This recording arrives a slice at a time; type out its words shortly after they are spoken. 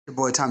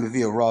Boy Tommy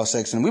V of Raw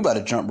Sex, and we about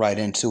to jump right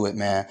into it,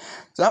 man.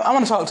 So I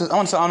want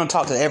to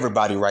talk to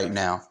everybody right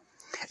now.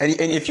 And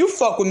if you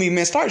fuck with me,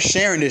 man, start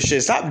sharing this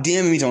shit. Stop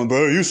DMing me, telling,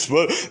 bro, you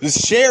smut.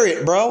 Just share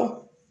it,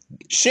 bro.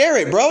 Share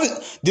it, bro.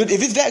 Dude,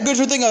 if it's that good,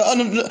 you think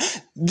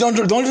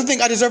don't you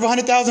think I deserve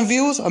 100,000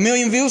 views,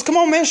 1,000,000 views? Come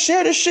on, man,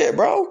 share this shit,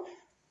 bro.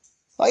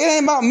 Like, it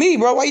ain't about me,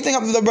 bro. Why you think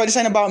everybody's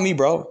saying about me,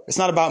 bro? It's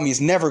not about me. It's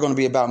never gonna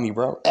be about me,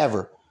 bro.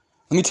 Ever.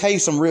 Let me tell you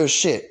some real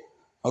shit.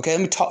 Okay,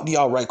 let me talk to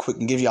y'all right quick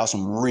and give y'all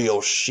some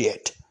real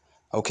shit.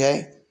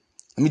 Okay?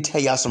 Let me tell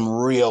y'all some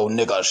real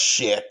nigga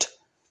shit.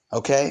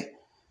 Okay?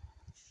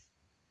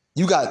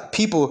 You got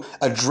people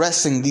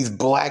addressing these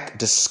black,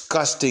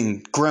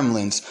 disgusting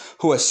gremlins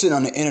who are sitting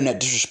on the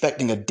internet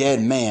disrespecting a dead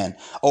man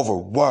over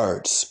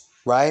words,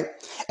 right?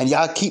 And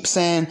y'all keep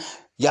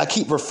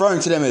referring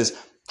to them as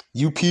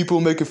you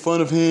people making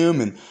fun of him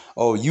and,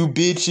 oh, you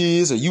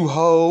bitches or you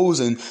hoes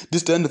and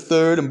this, that, and the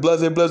third and blah,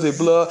 blah, blah,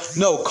 blah.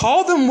 No,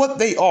 call them what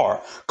they are.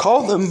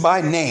 Call them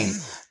by name.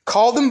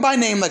 Call them by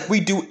name like we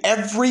do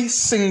every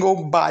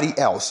single body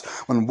else.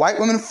 When white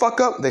women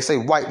fuck up, they say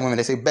white women.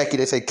 They say Becky.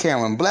 They say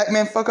Karen. When black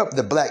men fuck up,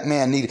 the black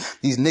man need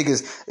these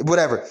niggas,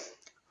 whatever.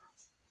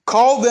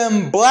 Call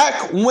them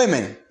black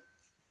women.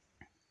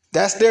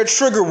 That's their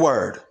trigger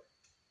word.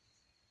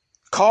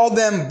 Call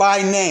them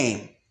by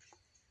name.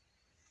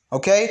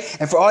 Okay?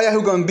 And for all y'all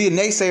who are going to be a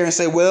naysayer and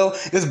say, well,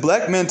 there's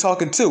black men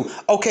talking too.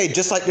 Okay,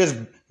 just like there's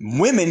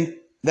women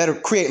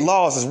that create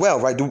laws as well,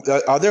 right?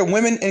 Are there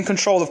women in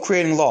control of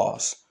creating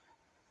laws?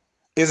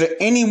 Is there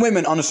any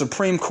women on the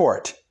Supreme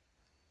Court?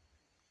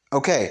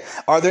 Okay.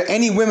 Are there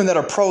any women that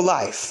are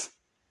pro-life?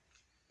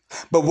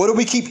 But what do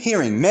we keep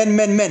hearing? Men.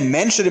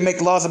 Men shouldn't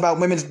make laws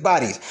about women's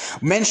bodies.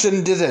 Men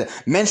shouldn't do that.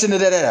 Men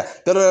shouldn't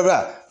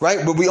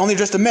right? But we only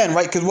address the men,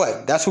 right? Because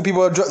what? That's who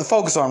people are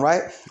focus on,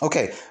 right?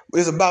 Okay.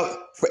 It's about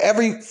for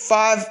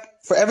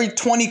every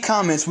 20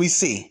 comments we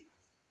see,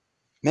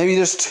 maybe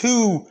there's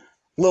 2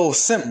 little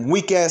simp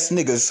weak ass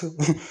niggas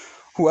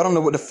who I don't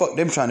know what the fuck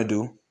them trying to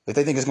do. If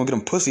they think it's gonna get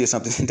them pussy or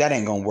something, that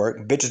ain't gonna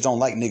work. Bitches don't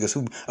like niggas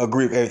who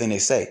agree with everything they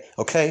say.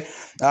 Okay?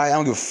 Alright, I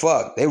don't give a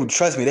fuck. They would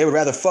trust me. They would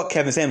rather fuck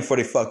Kevin Samuels before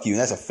they fuck you.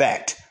 That's a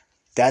fact.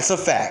 That's a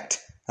fact.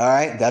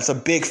 Alright? That's a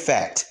big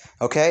fact.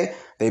 Okay?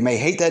 They may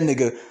hate that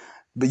nigga,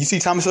 but you see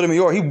Tommy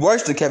Sotomayor, he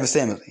worse than Kevin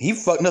Samuels. He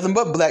fucked nothing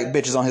but black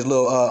bitches on his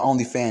little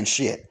OnlyFans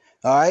shit.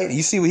 Alright?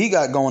 You see what he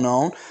got going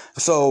on.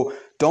 So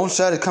don't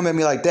try to come at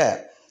me like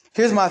that.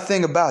 Here's my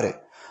thing about it.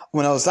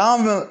 When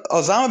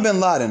Osama bin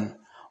Laden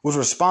was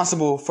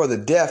responsible for the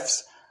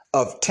deaths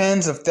of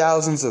tens of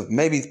thousands of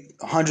maybe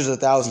hundreds of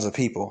thousands of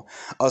people.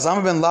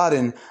 Osama bin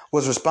Laden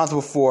was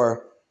responsible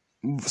for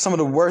some of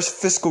the worst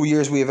fiscal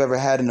years we have ever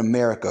had in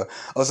America.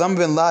 Osama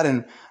bin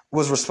Laden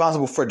was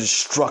responsible for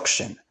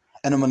destruction.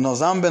 And when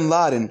Osama bin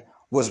Laden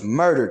was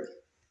murdered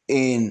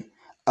in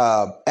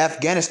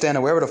Afghanistan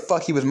or wherever the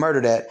fuck he was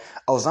murdered at,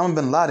 Osama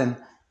bin Laden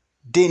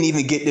didn't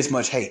even get this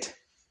much hate.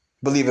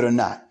 Believe it or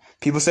not.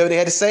 People said what they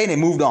had to say and they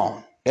moved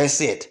on. That's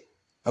it.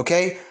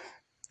 Okay?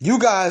 You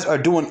guys are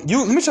doing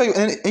let me tell you,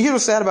 and here's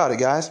what's sad about it,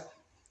 guys.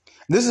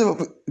 This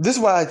is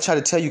why I try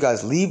to tell you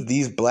guys, leave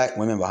these black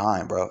women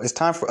behind, bro. It's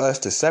time for us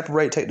to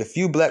separate, take the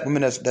few black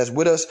women that's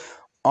with us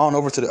on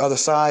over to the other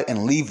side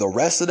and leave the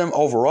rest of them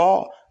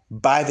overall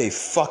by their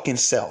fucking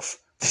self.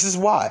 This is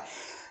why.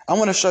 I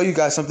want to show you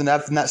guys something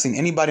that I've not seen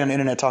anybody on the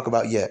internet talk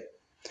about yet.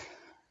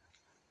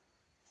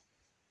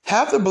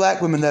 Half the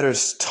black women that are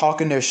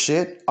talking their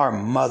shit are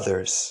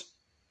mothers.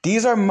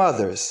 These are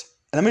mothers.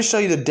 And let me show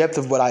you the depth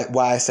of why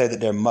I say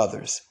that they're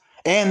mothers.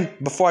 And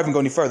before I even go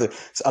any further,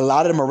 a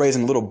lot of them are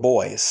raising little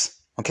boys.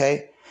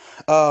 Okay?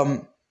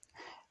 Why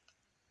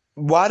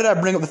did I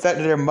bring up the fact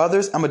that they're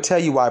mothers? I'm going to tell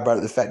you why I brought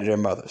up the fact that they're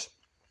mothers.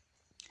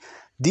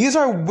 These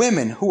are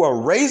women who are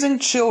raising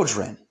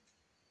children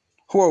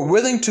who are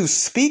willing to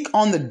speak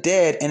on the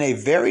dead in a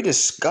very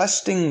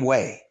disgusting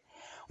way,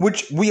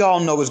 which we all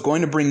know is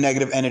going to bring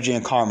negative energy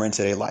and karma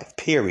into their life,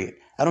 period.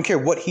 I don't care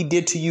what he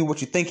did to you,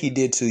 what you think he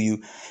did to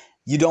you.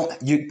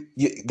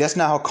 That's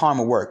not how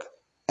karma works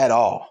at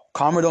all.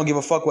 Karma don't give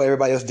a fuck what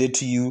everybody else did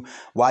to you,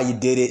 why you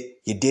did it.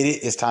 You did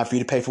it. It's time for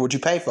you to pay for what you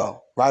pay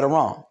for. Right or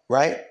wrong,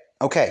 right?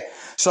 Okay.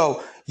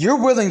 So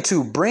you're willing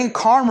to bring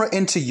karma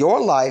into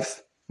your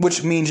life,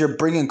 which means you're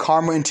bringing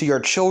karma into your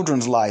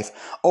children's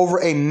life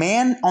over a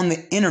man on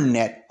the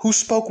internet who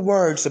spoke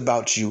words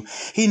about you.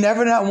 He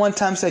never not one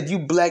time said, you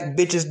black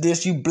bitches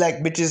this, you black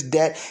bitches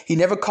that. He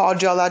never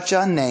called y'all out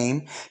your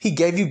name. He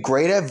gave you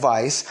great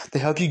advice to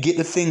help you get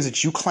the things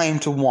that you claim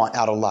to want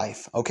out of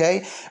life.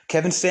 Okay?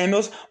 Kevin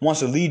Samuels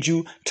wants to lead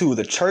you to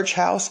the church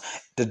house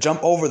to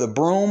jump over the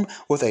broom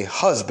with a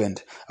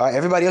husband. All right?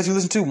 Everybody else you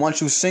listen to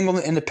wants you single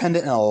and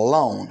independent and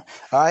alone.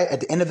 All right? At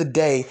the end of the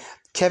day,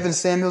 Kevin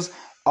Samuels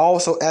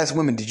also ask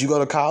women, did you go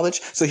to college?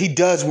 So he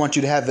does want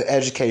you to have the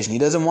education. He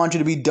doesn't want you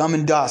to be dumb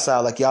and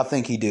docile like y'all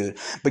think he did.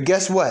 But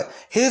guess what?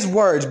 His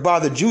words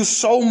bothered you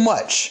so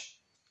much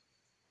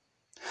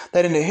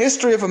that in the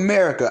history of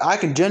America, I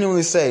can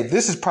genuinely say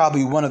this is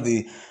probably one of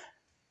the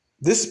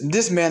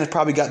this man has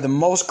probably got the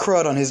most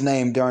crud on his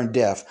name during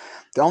death.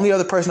 The only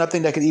other person I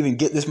think that could even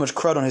get this much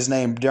crud on his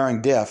name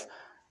during death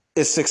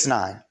is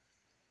 6ix9ine.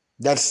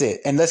 That's it.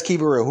 And let's keep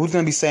it real. Who's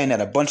going to be saying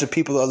that? A bunch of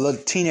people, little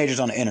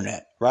teenagers on the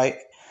internet, right?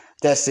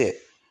 That's it.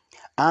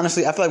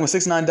 Honestly, I feel like when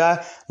 6ix9ine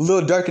die,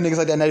 little Durk and niggas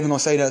like that not even going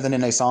to say nothing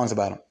in their songs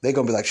about him. They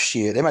going to be like,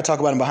 shit. They might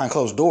talk about him behind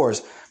closed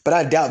doors, but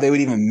I doubt they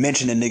would even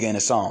mention the nigga in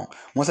a song.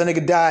 Once that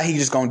nigga die, he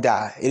just going to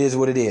die. It is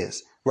what it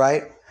is,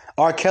 right?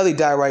 R. Kelly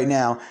died right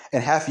now,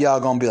 and half of y'all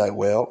going to be like,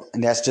 well,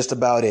 and that's just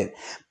about it.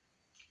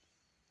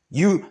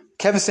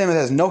 Kevin Samuels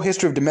has no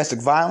history of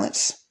domestic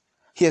violence.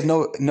 He has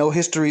no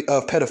history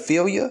of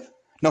pedophilia.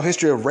 No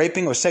history of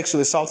raping or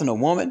sexually assaulting a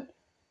woman.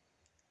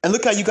 And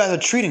look how you guys are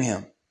treating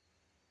him.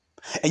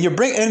 And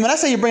when I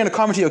say you're bringing the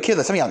karma to your kids,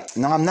 like some of y'all,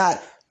 no, I'm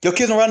not. Your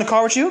kids don't ride in the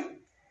car with you?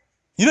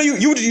 You know,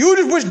 you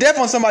just wish death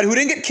on somebody who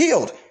didn't get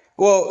killed.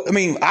 Well, I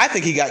mean, I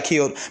think he got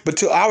killed, but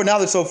to our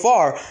knowledge so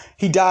far,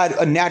 he died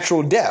a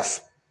natural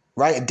death,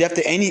 right? A death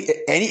to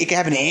it can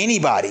happen to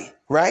anybody,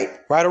 right?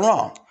 Right or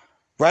wrong.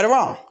 Right or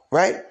wrong,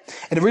 right?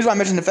 And the reason why I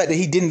mentioned the fact that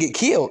he didn't get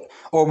killed,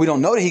 or we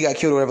don't know that he got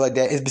killed or whatever like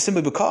that, is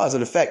simply because of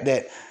the fact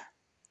that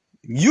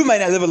you might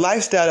not live a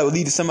lifestyle that would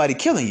lead to somebody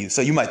killing you.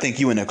 So you might think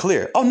you in the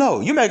clear. Oh, no,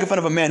 you're making fun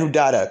of a man who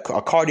died of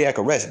a cardiac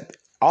arrest.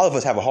 All of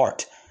us have a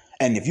heart.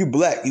 And if you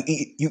black,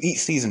 you eat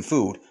seasoned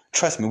food.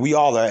 Trust me, we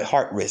all are at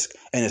heart risk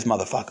in this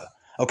motherfucker.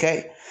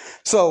 Okay?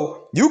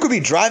 So you could be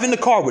driving the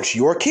car with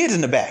your kids in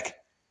the back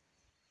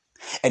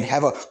and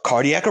have a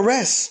cardiac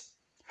arrest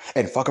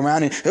and fuck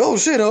around and, oh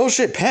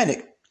shit,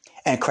 panic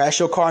and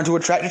crash your car into a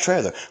tractor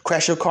trailer,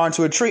 crash your car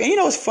into a tree. And you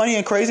know what's funny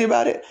and crazy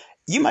about it?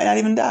 You might not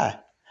even die.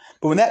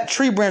 But when that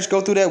tree branch go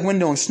through that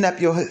window and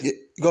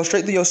go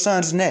straight through your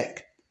son's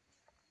neck.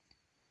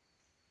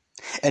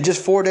 And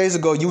just 4 days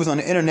ago, you was on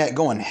the internet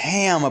going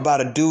ham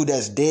about a dude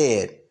that's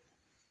dead.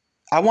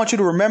 I want you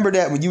to remember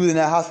that when you was in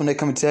that house when they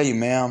come and tell you,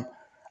 ma'am,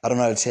 I don't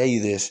know how to tell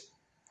you this,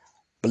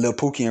 but Lil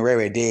Pookie and Ray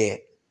Ray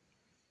dead.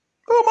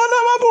 Oh, my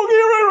name, my Pookie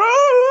and Ray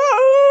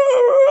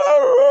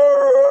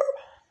Ray.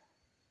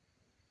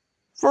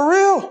 For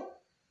real.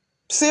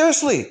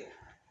 Seriously.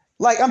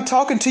 Like, I'm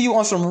talking to you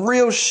on some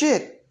real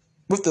shit.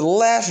 With the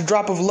last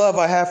drop of love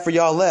I have for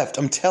y'all left.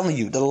 I'm telling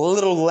you, the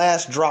little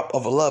last drop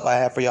of love I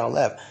have for y'all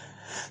left.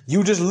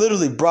 You just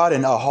literally brought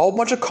in a whole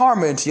bunch of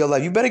karma into your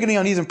life. You better get on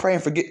your knees and pray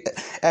and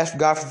ask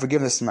God for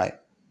forgiveness tonight.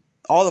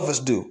 All of us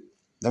do.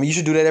 I mean, you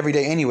should do that every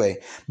day anyway.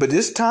 But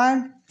this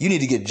time, you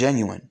need to get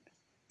genuine.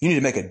 You need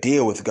to make a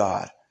deal with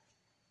God.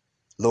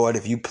 Lord,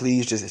 if you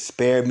please just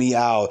spare me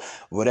out,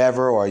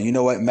 whatever, or you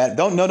know what,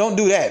 don't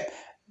do that.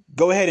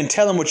 Go ahead and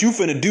tell him what you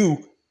finna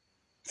do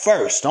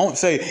first. Don't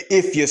say,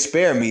 if you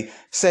spare me.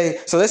 So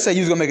let's say you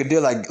was gonna make a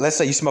deal, like, let's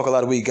say you smoke a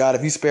lot of weed. God,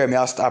 if you spare me,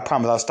 I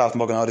promise I'll stop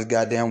smoking all this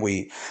goddamn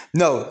weed.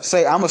 No,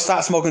 say, I'm gonna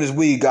stop smoking this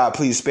weed, God,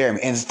 please spare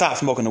me, and stop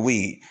smoking the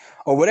weed.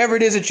 Or whatever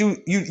it is that you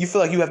feel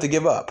like you have to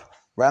give up.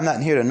 Right? I'm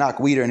not here to knock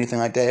weed or anything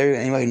like that.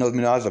 Anybody who knows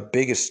me knows I was the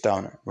biggest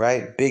stoner,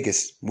 right?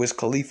 Biggest. Wiz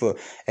Khalifa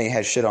ain't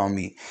had shit on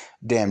me,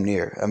 damn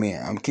near. I mean,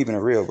 I'm keeping it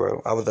real,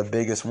 bro. I was the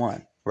biggest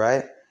one,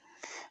 right?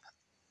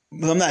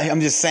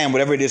 I'm just saying,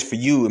 whatever it is for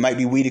you, it might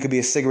be weed, it could be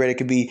a cigarette, it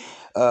could be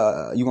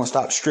you're gonna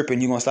stop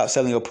stripping, you're gonna stop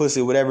selling your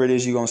pussy, whatever it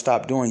is you're gonna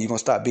stop doing, you're gonna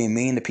stop being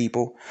mean to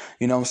people,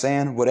 you know what I'm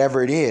saying?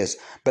 Whatever it is.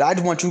 But I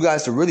just want you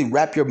guys to really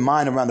wrap your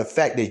mind around the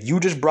fact that you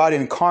just brought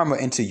in karma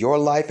into your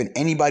life and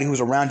anybody who's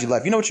around your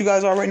life. You know what you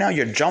guys are right now?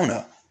 You're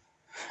Jonah.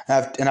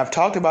 And I've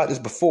talked about this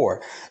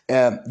before.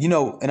 You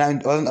know, and I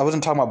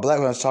wasn't talking about black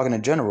when I was talking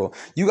in general.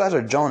 You guys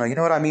are Jonah. You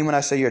know what I mean when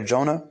I say you're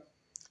Jonah?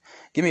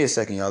 Give me a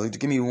second, y'all.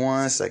 Give me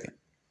 1 second.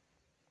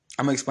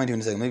 I'm going to explain to you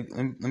in a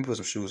second. Let me put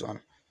some shoes on.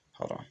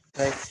 Hold on.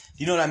 Okay.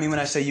 You know what I mean when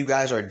I say you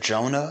guys are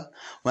Jonah?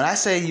 When I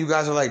say you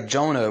guys are like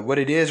Jonah, what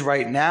it is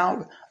right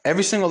now,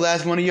 every single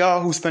last one of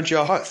y'all who spent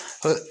your heart,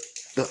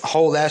 the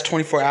whole last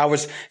 24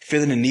 hours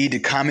feeling the need to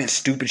comment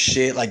stupid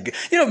shit. Like,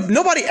 you know,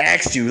 nobody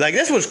asked you. Like,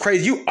 that's what's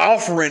crazy. You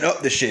offering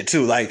up the shit,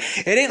 too. Like,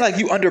 it ain't like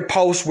you under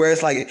post where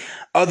it's like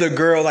other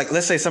girl, like,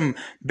 let's say some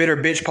bitter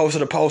bitch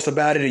posted a post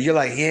about it and you're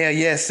like,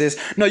 yeah, sis.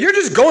 No, you're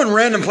just going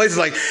random places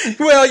like,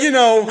 well, you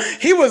know,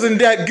 he wasn't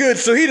that good,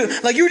 so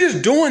like, you're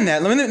just doing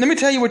that. Let me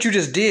tell you what you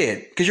just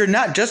did, because you're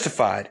not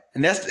justified.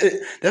 And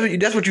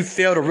that's what you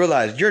fail to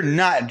realize. You're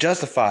not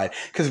justified.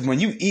 Because when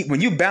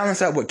you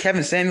balance out what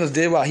Kevin Samuels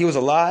did while he was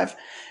alive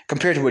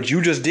compared to what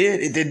you just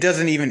did, it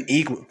doesn't even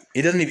equal.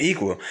 It doesn't even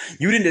equal.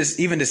 You didn't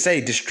even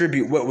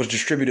distribute what was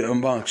distributed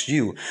amongst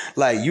you.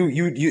 Like you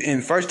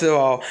and first of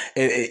all,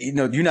 you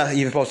know, you're not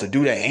even supposed to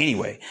do that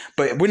anyway.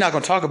 But we're not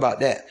going to talk about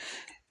that.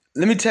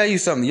 Let me tell you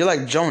something. You're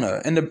like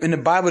Jonah. In the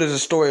Bible, there's a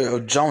story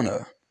of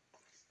Jonah.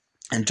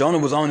 And Jonah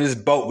was on this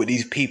boat with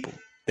these people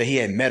that he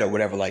had met or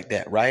whatever like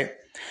that, right?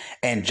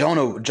 And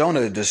Jonah,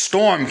 the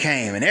storm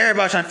came and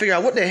everybody trying to figure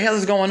out what the hell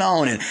is going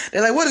on. And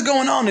they're like, what is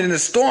going on? And the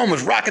storm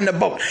was rocking the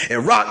boat. It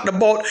rocked the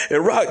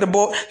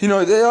boat. You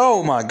know,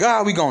 oh my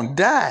God, we gonna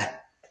die.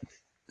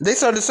 They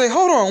started to say,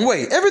 hold on,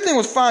 wait. Everything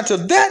was fine till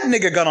that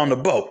nigga got on the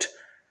boat.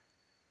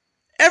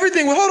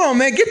 Hold on,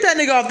 man, get that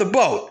nigga off the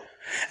boat.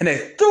 And they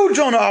threw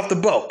Jonah off the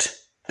boat.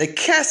 They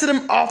casted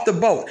him off the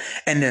boat.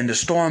 And then the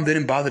storm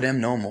didn't bother them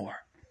no more.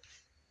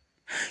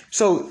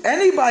 So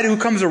anybody who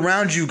comes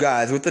around you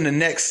guys within the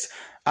next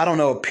I don't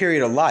know, a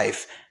period of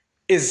life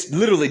is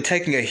literally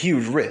taking a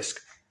huge risk.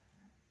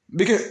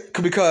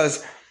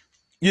 Because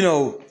you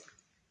know,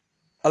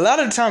 a lot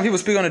of the time people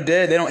speak on the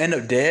dead, they don't end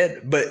up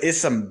dead, but it's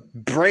some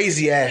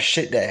brazy ass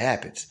shit that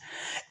happens.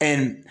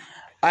 And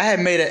I had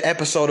made an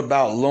episode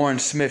about Lauren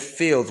Smith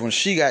Fields when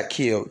she got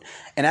killed,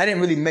 and I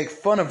didn't really make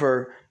fun of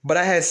her, but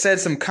I had said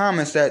some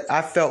comments that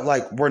I felt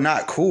like were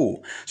not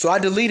cool. So I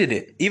deleted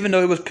it. Even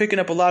though it was picking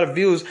up a lot of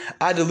views,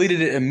 I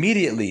deleted it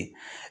immediately.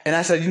 And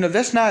I said,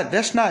 that's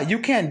not, you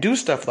can't do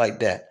stuff like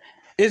that.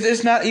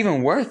 It's not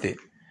even worth it.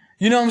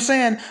 You know what I'm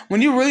saying?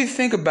 When you really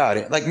think about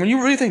it, like when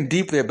you really think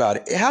deeply about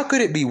it, how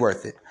could it be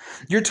worth it?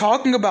 You're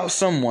talking about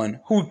someone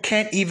who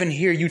can't even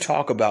hear you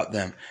talk about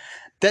them.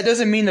 That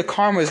doesn't mean the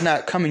karma is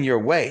not coming your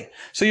way.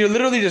 So you're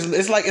literally just,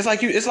 it's like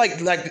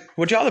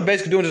what y'all are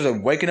basically doing is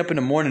just waking up in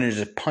the morning and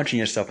just punching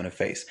yourself in the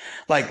face.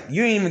 Like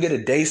you didn't even get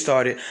a day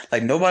started.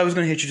 Like nobody was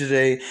going to hit you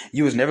today.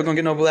 You was never going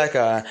to get no black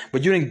eye,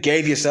 but you didn't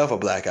gave yourself a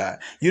black eye.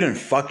 You didn't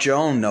fucked your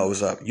own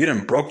nose up. You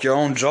didn't broke your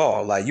own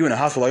jaw. Like you in the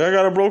hospital, like I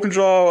got a broken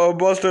jaw, a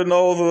busted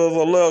nose,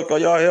 a lip.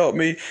 Y'all help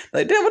me.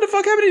 Like damn, what the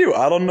fuck happened to you?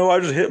 I don't know. I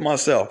just hit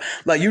myself.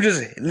 Like you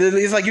just,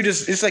 literally, it's like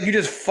you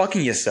just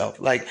fucking yourself.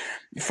 Like,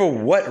 for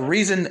what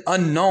reason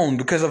unknown,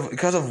 because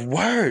of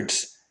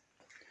words.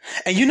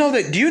 And do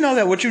you know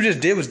that what you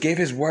just did was gave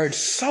his words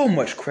so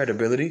much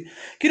credibility?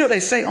 You know, they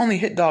say only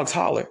hit dogs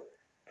holler.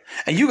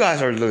 And you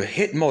guys are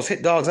the most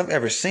hit dogs I've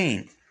ever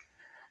seen.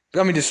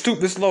 I mean, to stoop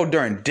this low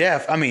during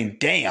death, I mean,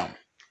 damn.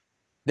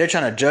 They're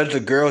trying to judge the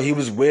girl he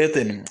was with,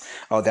 and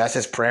that's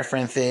his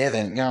preferences,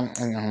 and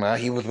well,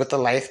 he was with the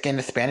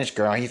light-skinned Spanish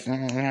girl. He's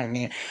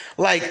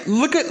like,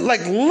 look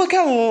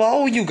how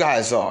low you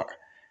guys are.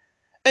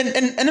 And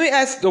let me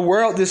ask the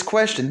world this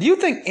question. Do you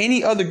think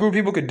any other group of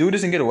people could do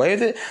this and get away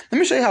with it? Let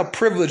me show you how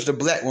privileged the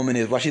black woman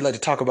is, why she like to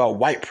talk about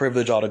white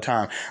privilege all the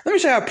time. Let me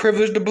show you how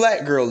privileged the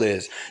black girl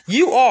is.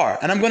 You are,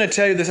 and I'm going to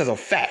tell you this as a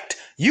fact,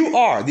 you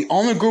are the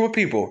only group of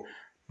people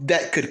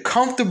that could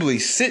comfortably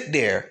sit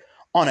there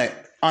on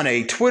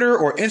a Twitter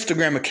or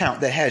Instagram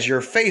account that has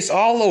your face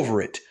all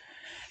over it.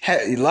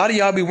 A lot of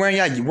y'all be wearing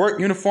y'all work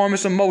uniform and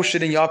some more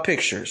shit in y'all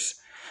pictures.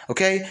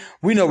 Okay?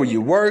 We know where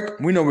you work.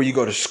 We know where you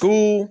go to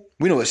school.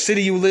 We know what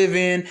city you live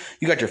in.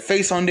 You got your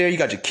face on there. You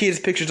got your kids'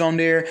 pictures on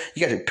there.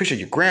 You got your picture of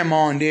your grandma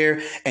on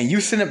there. And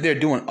you sitting up there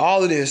doing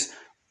all of this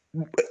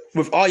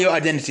with all your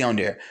identity on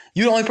there.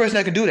 You're the only person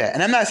that can do that.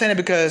 And I'm not saying it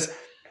because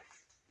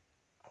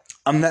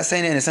I'm not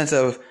saying it in the sense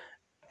of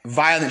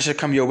violence should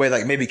come your way,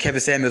 like maybe Kevin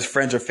Samuels'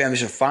 friends or family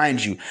should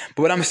find you.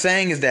 But what I'm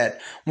saying is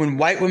that when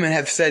white women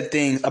have said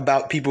things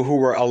about people who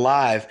were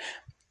alive,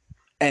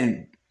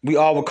 and we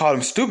all would call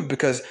them stupid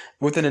because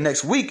within the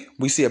next week,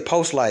 we see a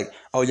post like,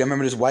 oh, you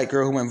remember this white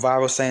girl who went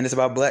viral saying this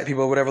about black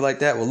people or whatever like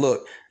that? Well,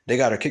 look, they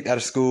got her kicked out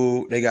of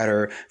school. They got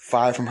her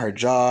fired from her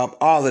job,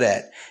 all of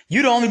that.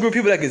 You're the only group of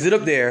people that can sit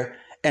up there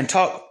and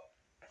talk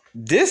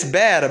this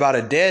bad about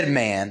a dead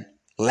man,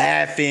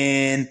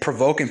 laughing,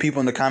 provoking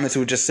people in the comments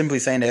who are just simply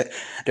saying that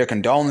their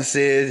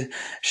condolences,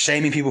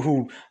 shaming people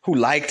who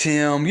liked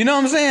him. You know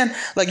what I'm saying?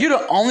 Like, you're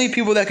the only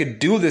people that could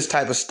do this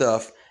type of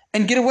stuff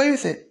and get away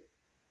with it.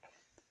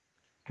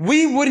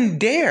 We wouldn't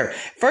dare.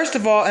 First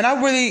of all, and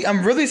I'm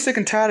really sick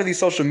and tired of these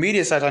social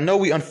media sites. I know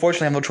we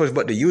unfortunately have no choice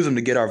but to use them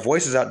to get our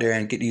voices out there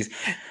and get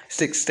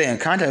stay in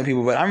contact with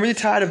people. But I'm really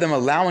tired of them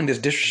allowing this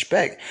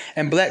disrespect.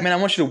 And black man, I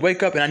want you to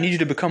wake up and I need you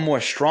to become more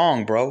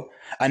strong, bro.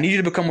 I need you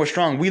to become more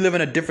strong. We live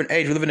in a different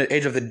age. We live in the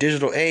age of the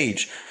digital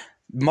age.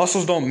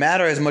 Muscles don't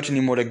matter as much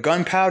anymore. The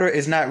gunpowder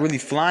is not really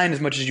flying as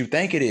much as you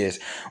think it is.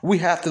 We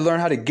have to learn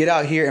how to get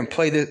out here and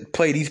play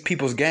these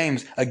people's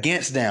games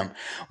against them.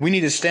 We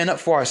need to stand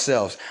up for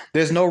ourselves.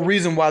 There's no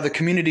reason why the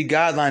community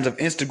guidelines of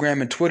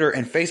Instagram and Twitter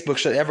and Facebook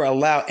should ever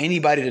allow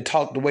anybody to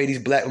talk the way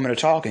these black women are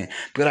talking.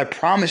 But I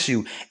promise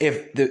you,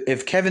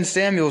 if Kevin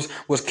Samuels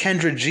was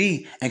Kendra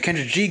G and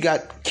Kendra G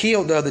got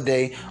killed the other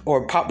day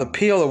or popped a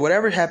pill or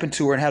whatever happened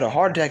to her and had a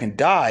heart attack and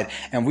died,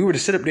 and we were to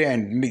sit up there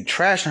and be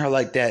trashing her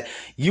like that,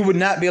 you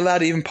would not be allowed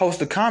to even post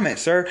a comment,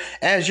 sir.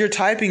 As you're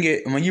typing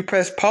it, when you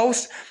press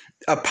post,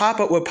 a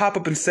pop-up will pop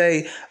up and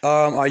say,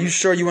 are you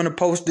sure you want to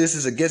post this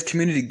as against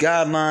community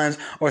guidelines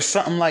or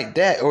something like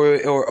that?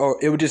 Or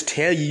it would just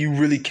tell you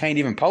really can't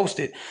even post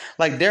it.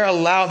 Like, they're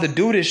allowed to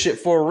do this shit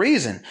for a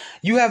reason.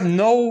 You have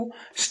no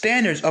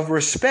standards of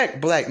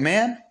respect, black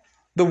man.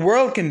 The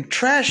world can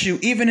trash you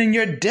even in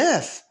your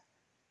death.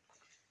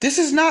 This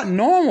is not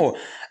normal.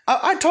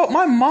 I told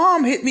my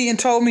mom hit me and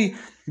told me,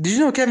 did you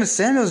know Kevin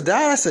Samuels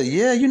died? I said,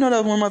 yeah, you know,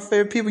 that was one of my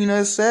favorite people. You know,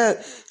 it's sad.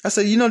 I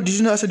said,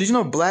 did you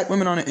know black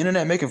women on the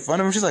internet making fun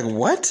of him? She's like,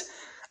 what?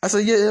 I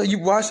said, yeah, you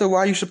watched it. Why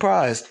are you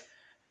surprised?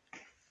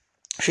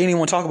 She didn't even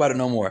want to talk about it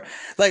no more.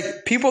 Like,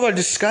 people are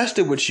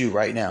disgusted with you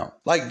right now.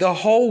 Like, the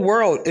whole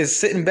world is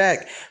sitting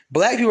back.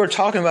 Black people are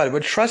talking about it,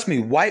 but trust me,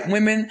 white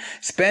women,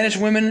 Spanish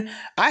women,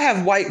 I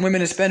have white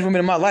women and Spanish women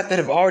in my life that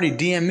have already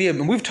DM'd me,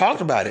 and we've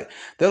talked about it.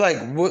 They're like,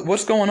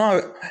 what's going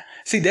on?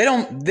 See, they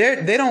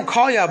don't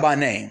call y'all by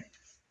name.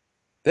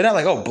 They're not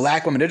like, oh,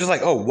 black women. They're just like,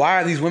 oh, why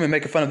are these women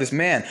making fun of this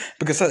man?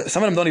 Because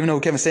some of them don't even know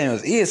who Kevin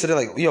Samuels is. So they're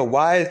like, yo,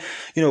 why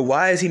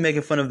is he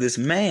making fun of this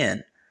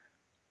man?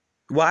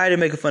 Why are they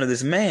making fun of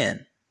this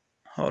man?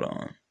 Hold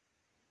on.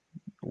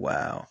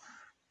 Wow.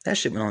 That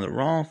shit went on the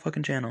wrong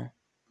fucking channel.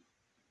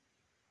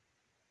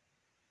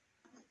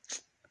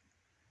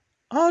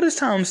 All this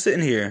time I'm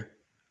sitting here.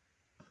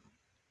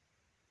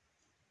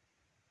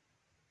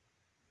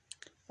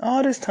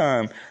 All this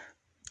time.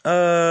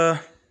 That's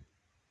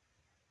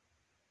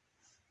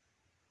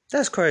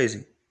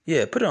crazy.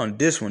 Yeah, put it on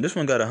this one. This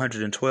one got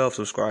 112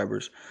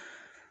 subscribers.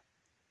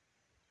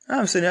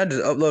 I'm sitting there, I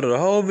just uploaded a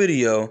whole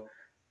video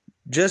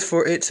just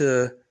for it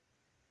to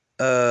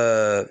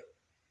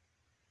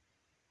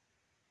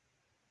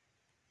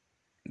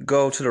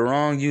go to the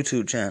wrong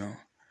YouTube channel. And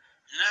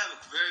I have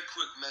a very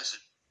quick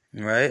message.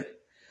 Right?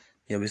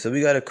 Yeah, so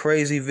we got a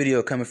crazy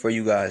video coming for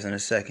you guys in a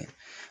second.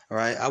 All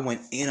right? I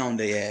went in on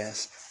their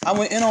ass. I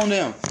went in on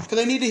them because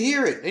they need to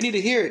hear it. They need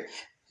to hear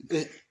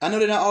it. I know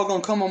they're not all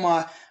going to come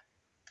on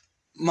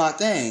my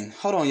thing.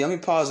 Hold on, y'all. Let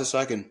me pause this so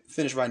I can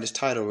finish writing this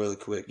title really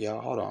quick, y'all.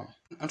 Hold on.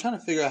 I'm trying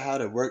to figure out how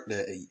to work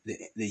the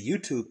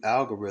YouTube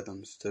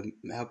algorithms to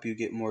help you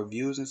get more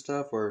views and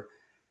stuff, or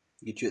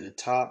get you at the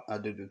top.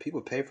 Do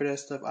people pay for that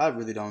stuff? I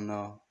really don't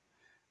know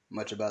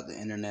much about the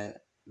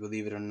internet,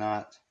 believe it or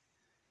not.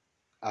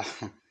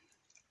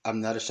 I'm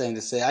not ashamed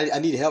to say I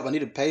need help. I need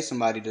to pay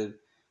somebody to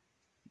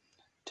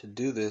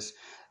do this.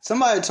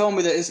 Somebody told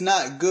me that it's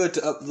not good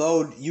to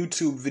upload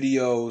YouTube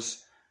videos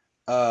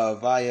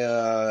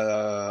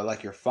via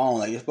like your phone.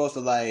 Like, you're supposed to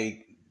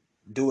like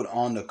do it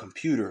on the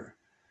computer.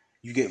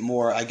 You get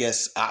more, I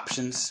guess,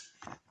 options.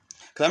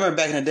 Because I remember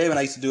back in the day when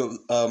I used to do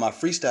my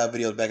freestyle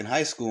videos back in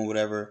high school and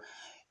whatever,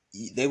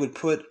 they would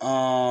put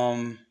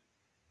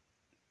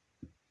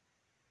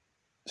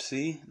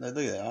see, like,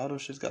 look at that, all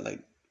those shit's got like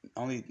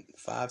only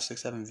 5,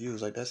 6, 7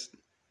 views. Like, that's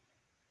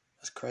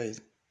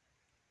crazy.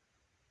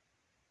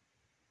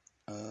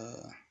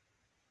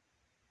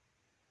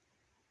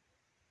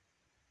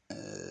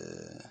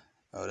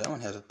 Oh, that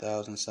one has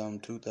 1,000 something,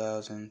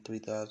 2,000,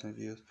 3,000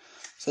 views.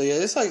 So yeah,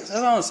 it's like, I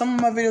don't know, some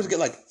of my videos get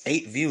like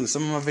 8 views.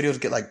 Some of my videos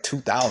get like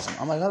 2,000.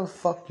 I'm like, how the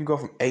fuck you go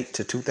from 8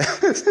 to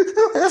 2,000?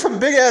 That's a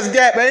big ass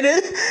gap, ain't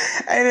it?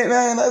 Ain't it,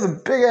 man? That's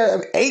a big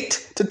ass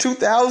 8 to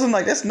 2,000.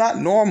 Like, that's not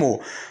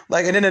normal.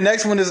 Like, and then the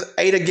next one is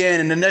 8 again,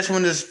 and the next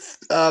one is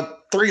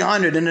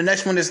 300, and the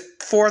next one is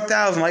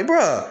 4,000. Like,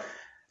 bruh,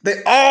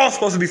 they all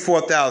supposed to be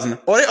 4,000,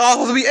 or they all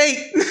supposed to be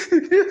 8.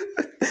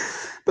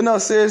 But no,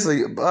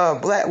 seriously,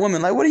 black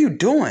women, like, what are you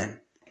doing?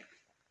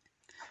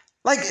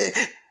 Like,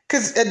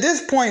 because at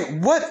this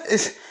point,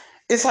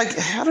 it's like,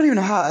 I don't even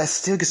know how I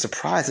still get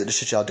surprised at the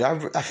shit y'all do.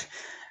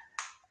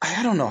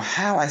 I don't know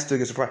how I still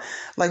get surprised.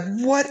 Like,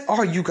 what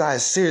are you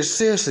guys,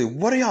 seriously,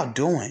 what are y'all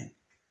doing?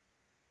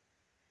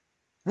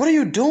 What are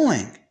you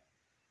doing?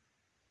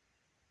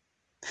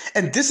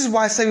 And this is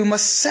why I say we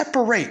must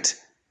separate.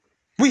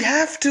 We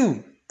have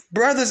to.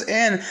 Brothers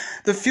and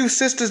the few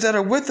sisters that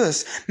are with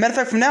us. Matter of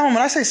fact, from now on,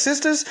 when I say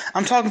sisters,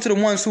 I'm talking to the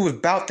ones who was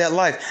about that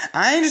life.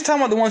 I ain't just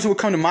talking about the ones who would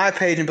come to my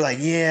page and be like,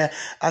 yeah,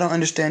 I don't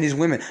understand these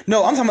women.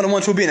 No, I'm talking about the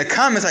ones who would be in the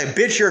comments like,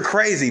 bitch, you're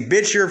crazy.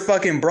 Bitch, you're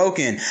fucking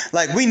broken.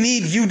 Like, we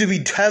need you to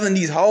be telling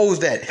these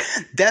hoes that.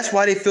 That's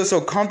why they feel so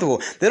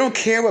comfortable. They don't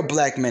care what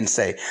black men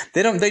say.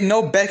 They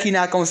know Becky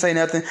not going to say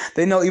nothing.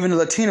 They know even the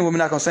Latina women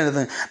not going to say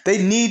nothing.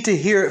 They need to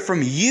hear it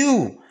from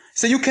you.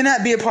 So you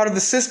cannot be a part of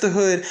the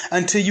sisterhood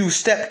until you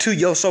step to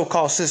your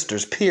so-called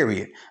sisters,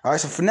 period. All right,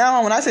 so from now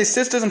on, when I say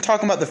sisters, I'm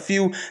talking about the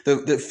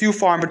few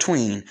far in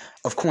between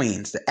of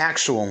queens, the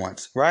actual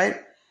ones, right?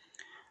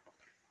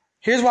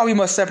 Here's why we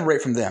must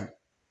separate from them.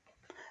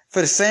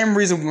 For the same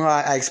reason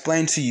why I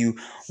explained to you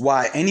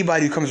why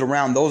anybody who comes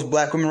around those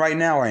black women right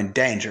now are in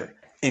danger,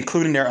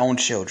 including their own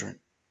children.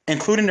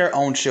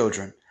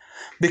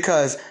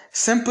 Because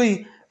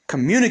simply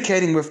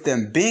communicating with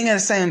them, being in the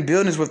same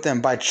buildings with them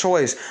by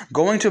choice,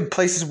 going to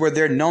places where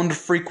they're known to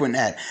frequent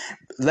at,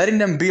 letting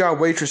them be our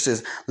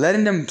waitresses,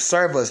 letting them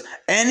serve us,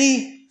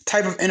 any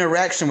type of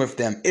interaction with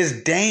them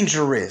is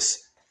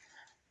dangerous.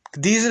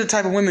 These are the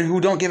type of women who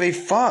don't give a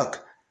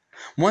fuck.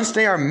 Once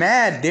they are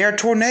mad, they are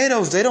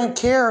tornadoes. They don't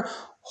care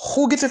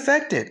who gets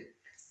affected.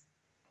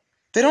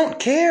 They don't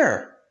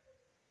care.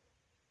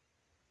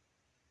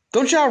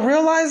 Don't y'all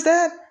realize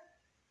that?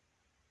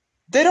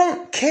 They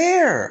don't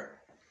care.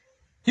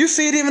 You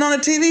see it even on the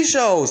TV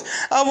shows.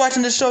 I was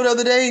watching this show the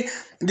other day.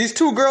 These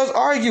two girls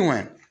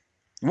arguing.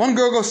 One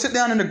girl goes sit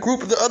down in a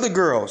group of the other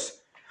girls.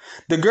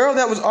 The girl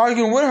that was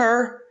arguing with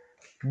her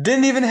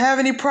didn't even have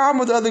any problem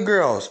with the other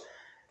girls.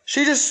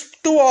 She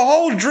just threw a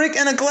whole drink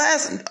in a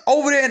glass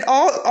over there, and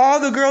all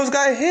the girls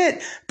got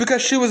hit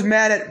because she was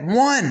mad at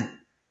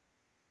one.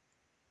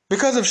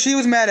 Because if she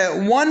was mad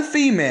at one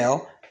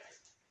female,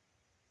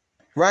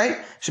 right?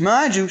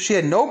 Mind you, she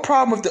had no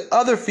problem with the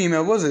other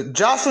female. What was it?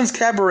 Jocelyn's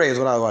Cabaret is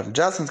what I was watching.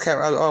 Jocelyn's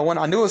Cabaret.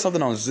 I knew it was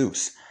something on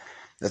Zeus.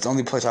 That's the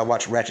only place I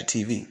watch Ratchet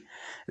TV.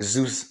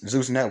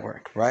 Zeus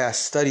Network, right? I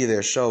study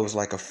their shows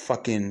like a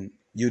fucking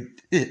You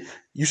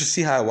you should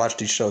see how I watch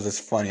these shows. It's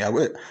funny. I'm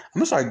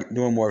gonna start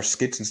doing more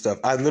skits and stuff.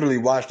 I literally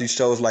watch these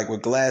shows like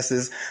with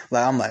glasses.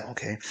 Like I'm like,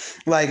 okay,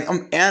 like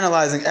I'm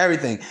analyzing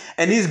everything.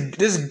 And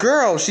this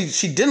girl,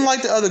 she didn't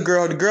like the other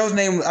girl. The girl's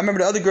name, I remember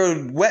the other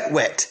girl,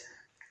 Wet.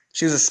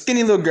 She was a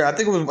skinny little girl. I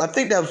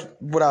think that was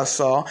what I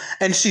saw.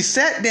 And she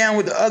sat down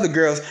with the other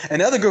girls,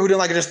 and the other girl who didn't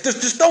like it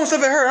just throwing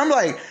stuff at her. I'm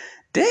like,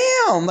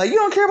 damn, like you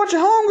don't care about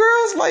your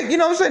homegirls? Like, you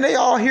know what I'm saying? They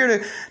all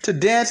here to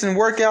dance and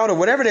work out or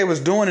whatever they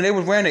was doing, and they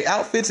was wearing their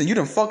outfits, and you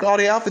done fucked all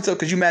the outfits up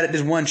because you mad at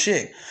this one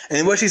chick.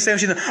 And what she's saying,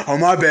 she's like, oh,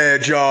 my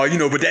bad, y'all, you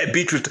know, but that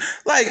beach was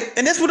like,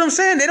 and that's what I'm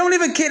saying. They don't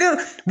even care.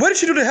 What did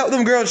she do to help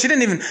them girls? She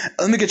didn't even,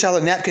 let me get y'all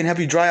a napkin, help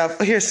you dry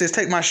off. Here, sis,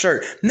 take my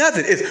shirt.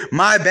 Nothing. It's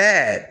my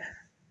bad.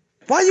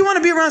 Why you want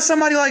to be around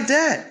somebody like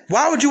that?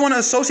 Why would you want to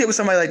associate with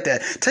somebody like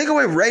that? Take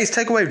away race,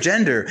 take away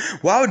gender.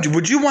 Why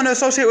would you want to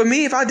associate with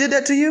me if I did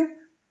that to you?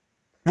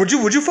 Would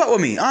you fuck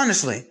with me?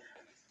 Honestly.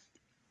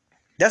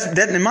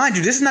 And mind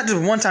you, this is not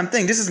just a one-time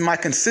thing. This is my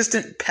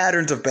consistent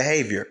patterns of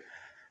behavior.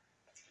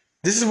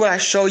 This is what I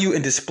show you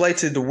and display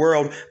to the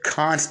world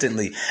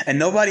constantly. And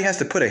nobody has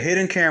to put a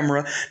hidden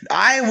camera.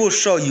 I will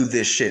show you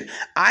this shit.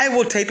 I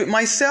will tape it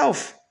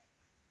myself.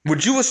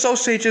 Would you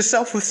associate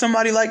yourself with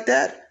somebody like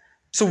that?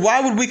 So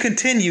why would we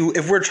continue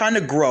if we're trying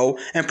to grow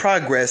and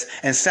progress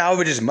and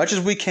salvage as much as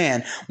we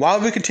can? Why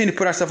would we continue to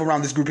put ourselves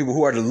around this group of people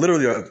who are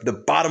literally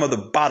the bottom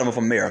of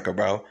America,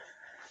 bro?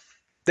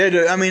 They're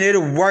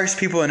the worst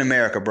people in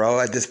America, bro,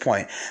 at this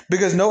point.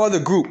 Because no other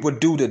group would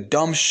do the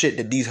dumb shit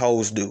that these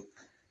hoes do.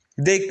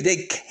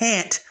 They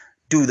can't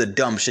do the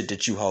dumb shit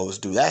that you hoes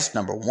do. That's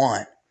number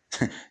one.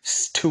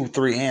 2,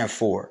 3, and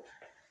 4.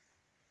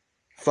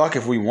 Fuck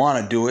if we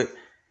want to do it.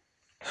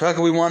 Fuck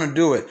if we want to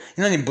do it.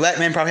 You know, any black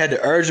man probably had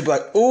the urge to be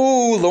like,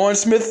 ooh, Lauren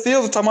Smith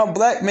Fields was talking about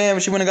black man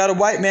when she went and got a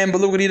white man,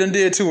 but look what he done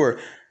did to her.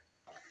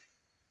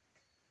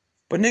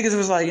 But niggas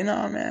was like, you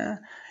know, man,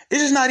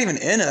 it's just not even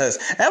in us.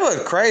 That was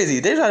crazy.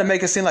 They try to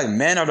make it seem like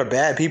men are the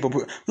bad people.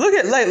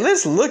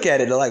 Let's look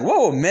at it. Like, what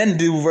will men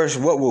do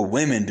versus what will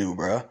women do,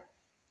 bro?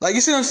 Like,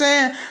 you see what I'm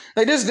saying?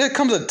 Like, there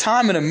comes a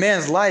time in a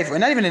man's life, or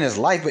not even in his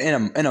life, but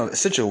in a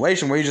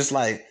situation where you're just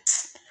like,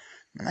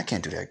 man, I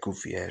can't do that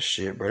goofy ass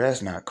shit, bro.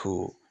 That's not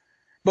cool.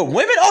 But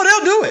women,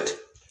 they'll do it.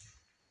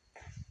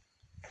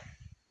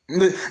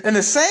 In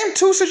the same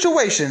two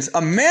situations,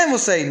 a man will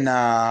say,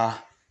 nah,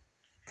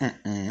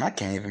 I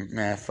can't even,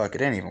 man, fuck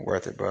it. It ain't even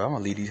worth it, bro. I'm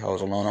going to leave these hoes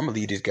alone. I'm going to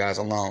leave these guys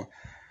alone.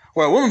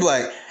 Well, a woman be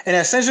like, in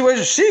that same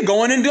situation, she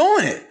going and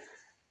doing it.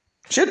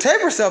 She'll tape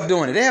herself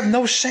doing it. They have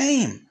no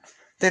shame.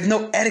 They have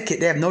no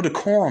etiquette. They have no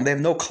decorum. They have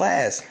no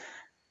class.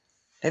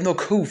 They have no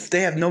coof.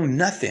 They have no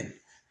nothing.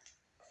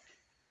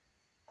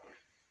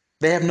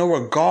 They have no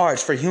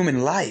regards for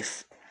human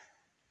life.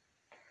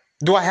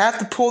 Do I have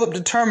to pull up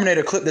the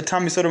Terminator clip that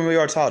Tommy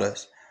Sotomayor taught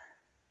us?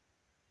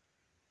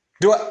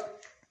 Do I?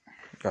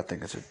 You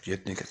think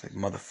it's a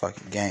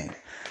motherfucking game.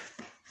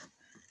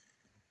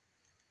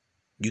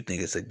 You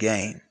think it's a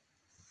game.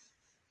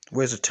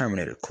 Where's the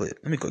Terminator clip?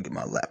 Let me go get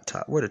my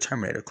laptop. Where's the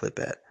Terminator clip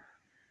at?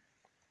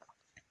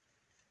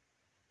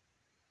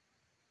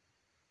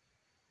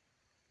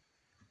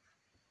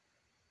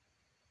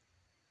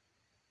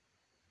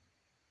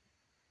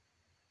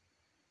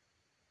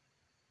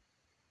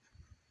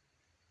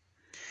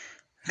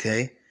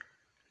 Okay.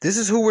 This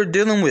is who we're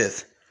dealing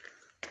with.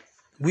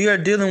 We are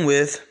dealing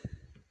with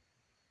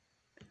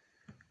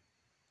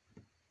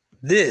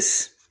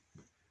this.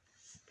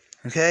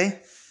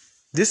 Okay?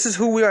 This is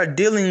who we are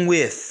dealing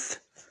with.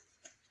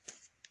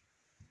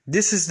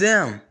 This is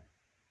them.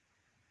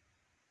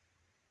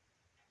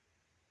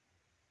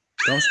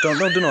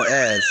 Don't do no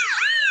ads.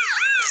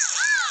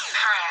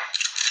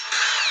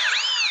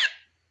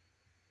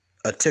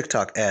 A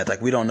TikTok ad.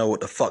 Like, we don't know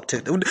what the fuck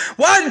TikTok.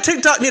 Why did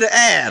TikTok need an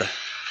ad?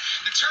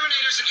 The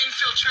Terminator's an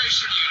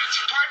infiltration unit.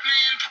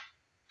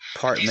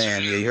 Part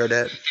man. Yeah, you heard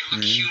that? They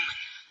look human.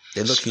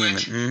 They look human.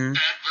 Mm-hmm.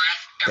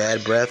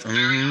 Bad breath.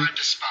 Very hard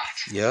to spot.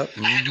 Yep.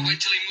 I had to wait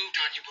till he moved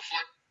on you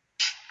before.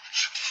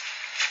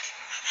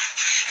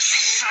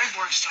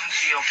 Cyborgs don't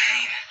feel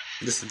pain.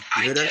 Listen,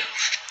 you hear that?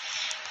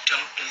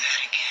 Don't do that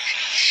again.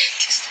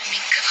 Just let me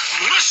go.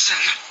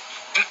 Listen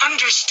and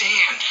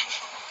understand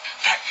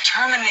that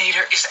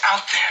Terminator is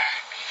out there.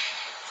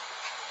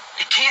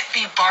 It can't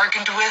be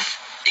bargained with.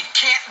 It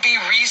can't be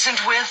reasoned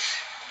with.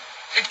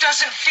 It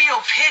doesn't feel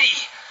pity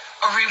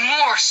or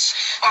remorse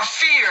or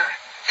fear.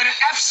 And it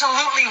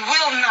absolutely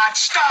will not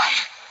stop.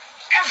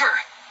 Ever.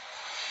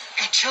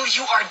 Until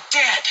you are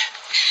dead.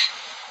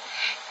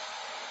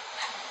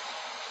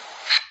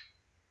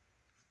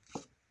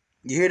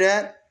 You hear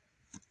that?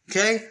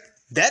 Okay?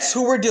 That's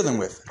who we're dealing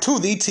with. To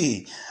the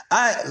T.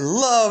 I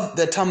love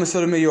that Thomas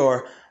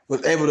Sotomayor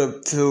was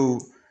able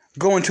to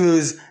go into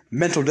his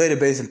mental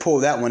database and pull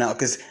that one out,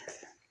 because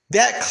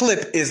that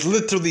clip is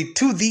literally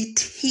to the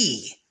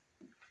T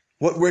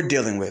what we're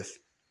dealing with.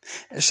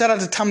 And shout out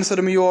to Thomas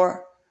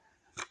Sotomayor,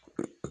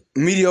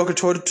 Mediocre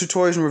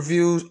Tutorials and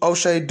Reviews,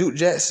 O'Shea, Duke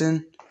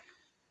Jackson.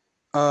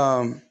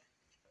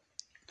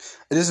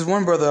 This is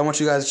one brother I want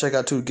you guys to check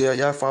out too.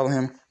 Y'all follow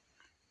him.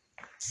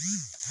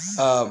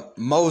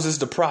 Moses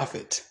the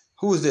prophet.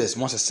 Who is this?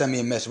 Wants to send me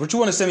a message. What you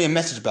want to send me a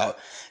message about?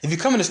 If you're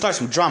coming to start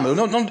some drama,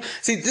 don't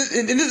see.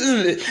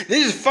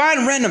 They just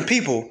find random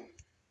people.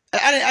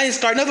 I didn't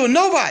start nothing with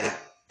nobody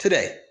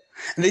today,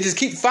 and they just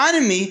keep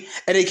finding me,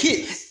 and they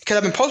keep because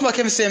I've been posting about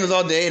Kevin Samuels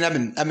all day, and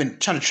I've been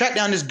trying to track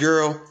down this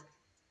girl.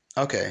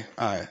 Okay,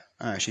 all right.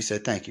 She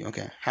said, thank you.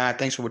 Okay. Hi,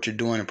 thanks for what you're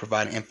doing and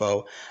providing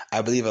info.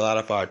 I believe a lot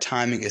of our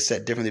timing is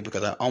set differently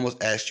because I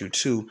almost asked you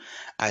to.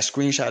 I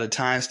screenshotted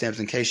timestamps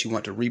in case you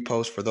want to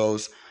repost for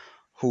those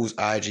whose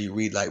IG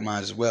read like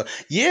mine as well.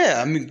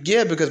 Yeah,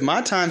 because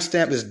my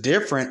timestamp is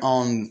different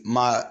on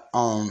my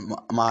little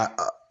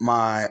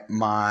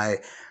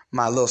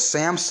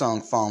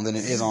Samsung phone than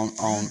it is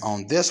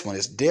on this one.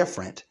 It's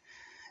different.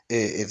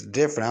 It's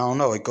different. I don't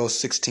know. It goes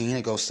 16,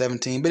 it goes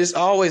 17, but it's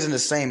always in the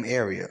same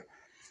area.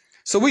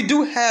 So we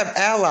do have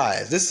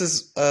allies. This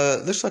is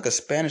looks like a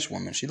Spanish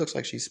woman. She looks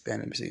like she's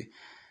Spanish. Let me see.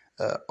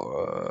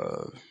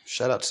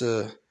 Shout out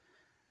to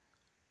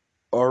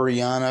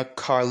Oriana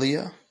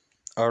Carlia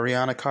on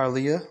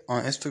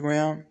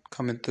Instagram,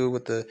 coming through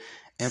with the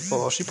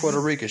info. Oh, she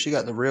Puerto Rican. She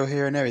got the real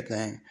hair and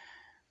everything.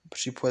 But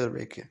she Puerto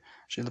Rican.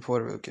 She the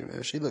Puerto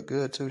Rican. She look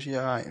good too. She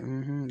all right.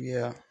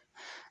 Yeah.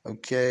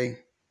 Okay.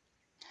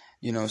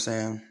 You know what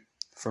I'm saying?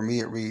 For me,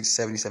 it reads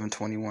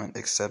 7721,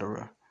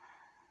 etc.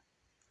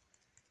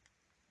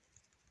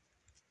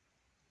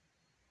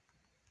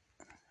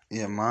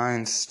 Yeah,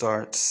 mine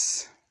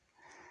starts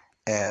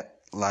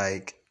at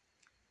like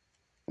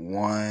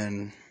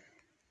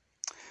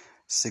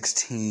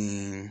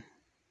 1:16.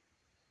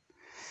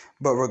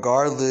 But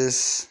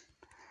regardless,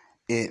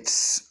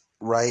 it's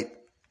right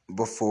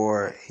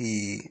before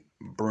he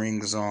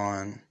brings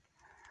on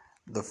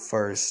the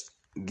first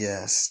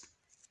guest.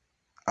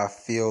 I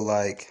feel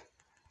like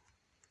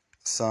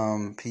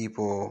some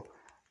people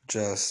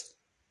just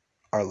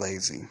are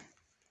lazy.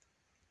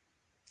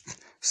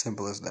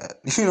 Simple as that.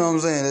 You know what I'm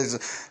saying?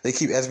 They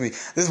keep asking me.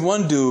 This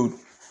one dude,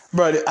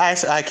 bro,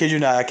 I kid you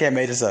not, I can't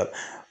make this up.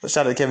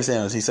 Shout out to Kevin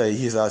Samuels. He's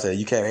always said,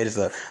 you can't make this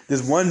up.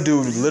 This one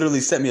dude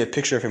literally sent me a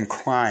picture of him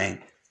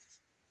crying.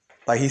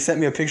 Like, he sent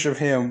me a picture of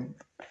him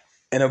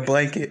in a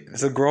blanket.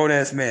 It's a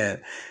grown-ass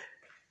man.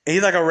 And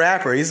he's like a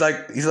rapper. He's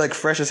like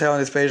fresh as hell on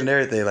his page and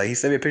everything. Like, he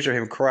sent me a picture of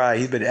him crying.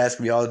 He's been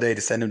asking me all day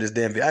to send him this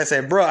damn video. I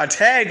said, bro, I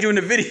tagged you in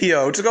the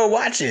video. Just go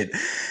watch it.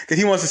 Because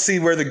he wants to see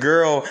where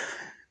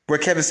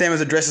Kevin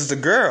Samuels addresses the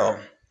girl.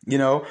 You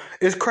know?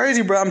 It's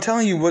crazy, bro. I'm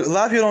telling you, a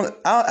lot of people don't...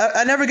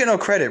 I never get no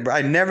credit, bro.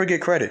 I never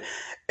get credit.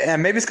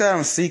 And maybe it's because I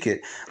don't seek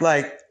it.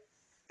 Like...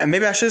 And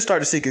maybe I should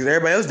start to seek it.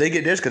 Everybody else, they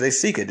get theirs because they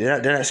seek it.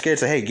 They're not scared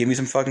to say, hey, give me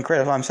some fucking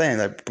credit. That's what I'm saying.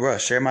 Like, bro,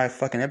 share my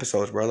fucking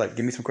episodes, bro. Like,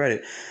 give me some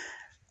credit.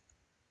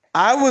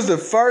 I was the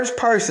first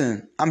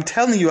person, I'm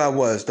telling you I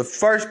was, the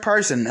first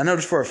person, I know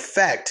this for a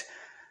fact,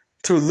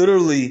 to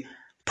literally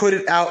put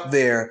it out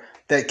there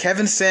that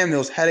Kevin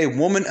Samuels had a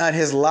woman at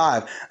his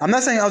live. I'm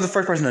not saying I was the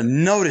first person to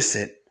notice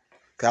it,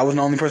 because I wasn't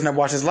the only person that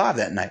watched his live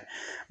that night.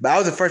 But I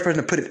was the first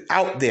person to put it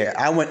out there.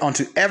 I went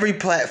onto every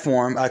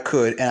platform I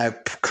could, and I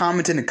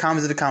commented.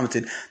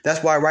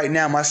 That's why right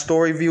now my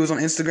story views on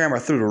Instagram are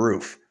through the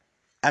roof.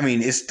 I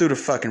mean, it's through the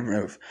fucking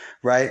roof,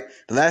 right?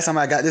 The last time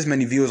I got this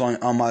many views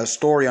on my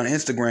story on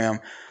Instagram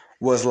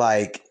was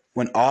like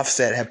when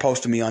Offset had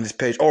posted me on this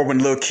page, or when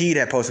Lil Keed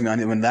had posted me on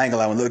it. When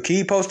Lil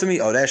Keed posted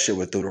me, oh, that shit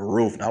went through the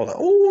roof. And I was like,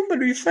 oh, I'm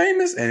gonna be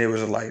famous. And it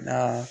was like,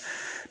 nah,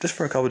 just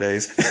for a couple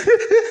days.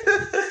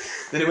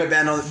 Then it went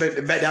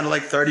back down to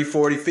like 30,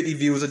 40, 50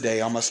 views a day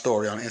on my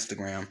story on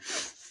Instagram.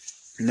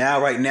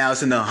 Right now,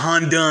 it's in the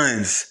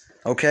hundreds,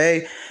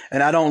 okay?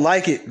 And I don't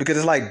like it because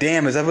it's like,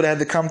 damn, is that what I had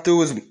to come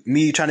through? Is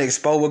me trying to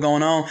expose what's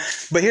going on?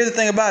 But here's the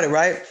thing about it,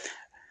 right?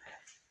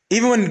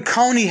 Even when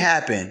Coney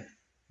happened,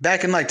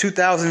 back in like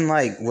 2000,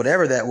 like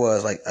whatever that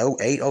was, like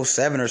 08,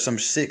 07 or some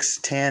 6,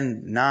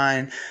 10,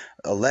 9,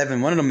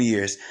 11, one of them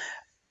years,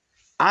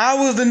 I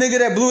was the nigga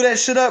that blew that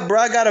shit up, bro.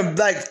 I got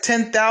like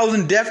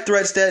 10,000 death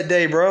threats that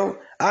day, bro.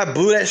 I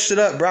blew that shit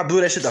up, bro. I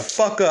blew that shit the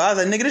fuck up. I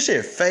was like, nigga, this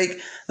shit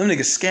fake. Them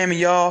niggas scamming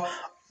y'all.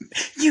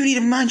 You need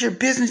to mind your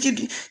business. You're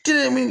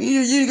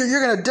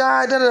gonna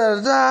die. Da da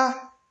da da.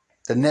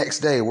 The next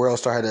day, World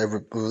Star had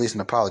to release an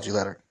apology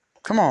letter.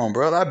 Come on,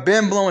 bro. I've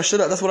been blowing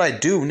shit up. That's what I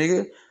do,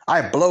 nigga.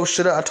 I blow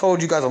shit up. I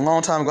told you guys a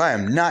long time ago, I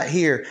am not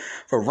here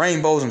for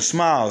rainbows and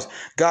smiles.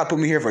 God put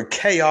me here for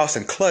chaos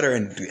and clutter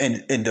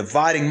and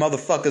dividing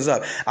motherfuckers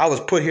up. I was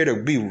put here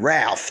to be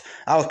wrath.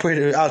 I was put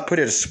here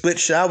to split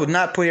shit. I was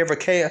not put here for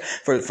chaos,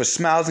 for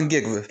smiles and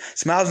giggles.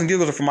 Smiles and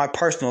giggles are for my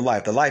personal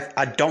life, the life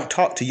I don't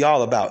talk to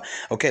y'all about.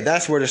 Okay,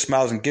 that's where the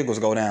smiles and giggles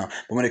go down.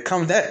 But when it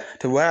comes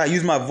to where I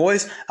use my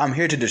voice, I'm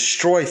here to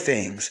destroy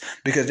things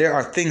because there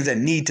are things that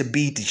need to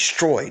be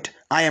destroyed.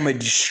 I am a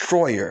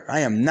destroyer.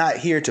 I am not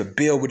here to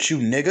build with you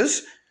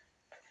niggas.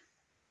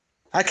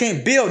 I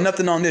can't build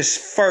nothing on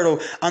this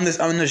on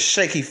this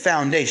shaky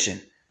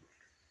foundation.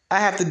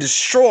 I have to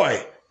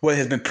destroy what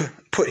has been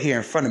put here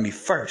in front of me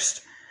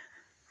first.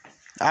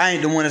 I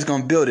ain't the one that's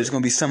going to build it. It's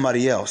going to be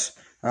somebody else.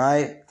 All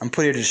right? I'm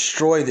put here to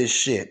destroy this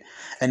shit.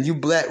 And you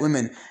black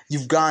women,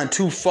 you've gone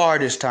too far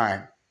this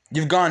time.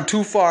 You've gone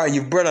too far and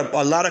you've brought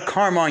a lot of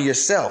karma on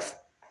yourself.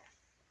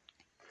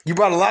 You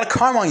brought a lot of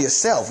karma on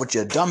yourself with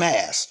your dumb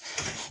ass.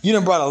 You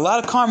done brought a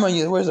lot of karma on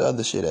you. Where's the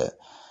other shit at?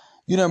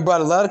 You done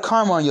brought a lot of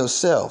karma on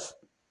yourself.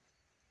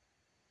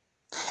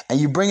 And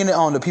you bringing it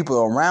on the people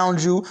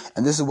around you.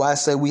 And this is why I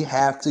say we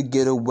have to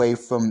get away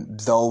from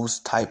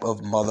those type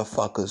of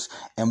motherfuckers.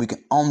 And we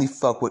can only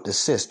fuck with the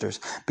sisters.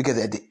 Because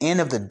at the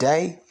end of the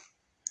day,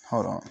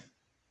 hold on.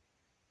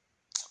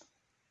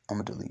 I'm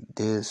going to delete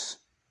this.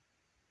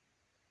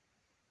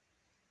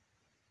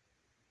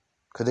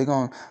 Because they're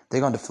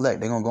gonna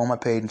deflect. They're going to go on my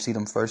page and see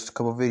them first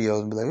couple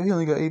videos and be like, oh, you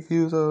only got 8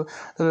 views. No,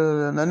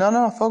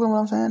 fuck with what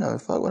I'm saying. No,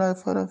 fuck what I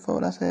said.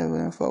 Fuck with,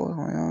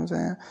 you know what I'm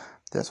saying?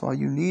 That's all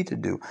you need to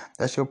do.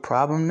 That's your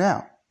problem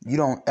now. You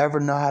don't ever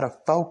know how to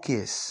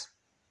focus.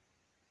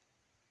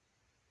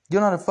 You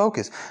don't know how to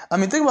focus. I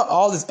mean, think about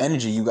all this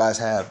energy you guys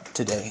have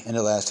today in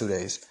the last 2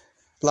 days.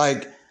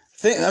 Like,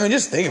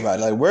 just think about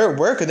it. Like,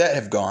 where could that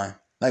have gone?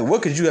 Like,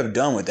 what could you have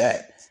done with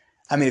that?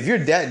 I mean, if you're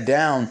that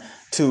down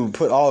to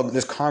put all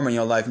this karma in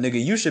your life,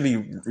 nigga,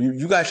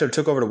 you guys should have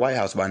took over the White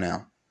House by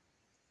now.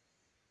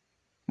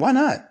 Why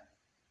not?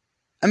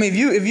 I mean,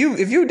 if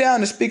you down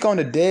to speak on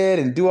the dead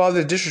and do all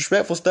this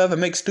disrespectful stuff and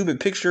make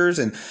stupid pictures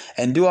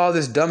and do all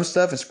this dumb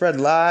stuff and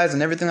spread lies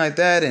and everything like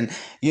that and,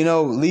 you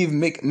know,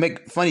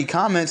 make funny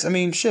comments, I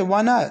mean, shit,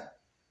 why not?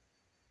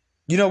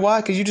 You know why?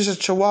 Because you just a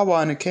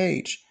chihuahua in a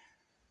cage.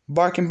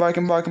 Barking, let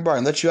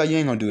you out, you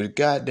ain't gonna do a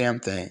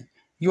goddamn thing.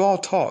 You all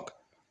talk.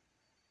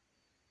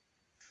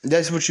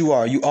 That's what you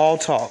are. You all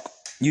talk.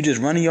 You just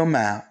running your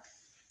mouth.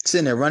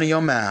 Sitting there running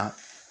your mouth.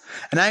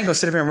 And I ain't gonna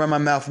sit up here and run my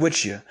mouth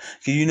with you.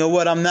 Cause you know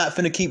what I'm not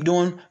finna keep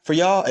doing for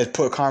y'all is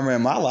put karma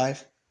in my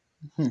life.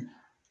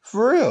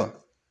 For real.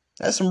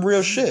 That's some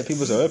real shit.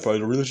 People say, that's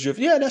probably the real shit.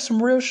 Yeah, that's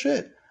some real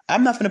shit.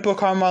 I'm not finna put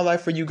karma in my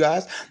life for you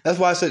guys. That's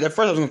why I said at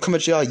first I was gonna come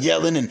at y'all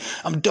yelling and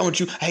I'm done with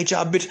you. I hate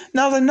y'all bitch.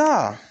 No, I was like,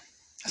 nah.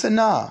 I said,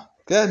 nah.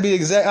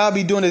 I'll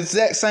be doing the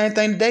exact same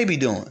thing that they be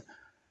doing.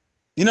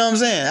 You know what I'm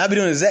saying? I'll be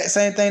doing the exact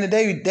same thing that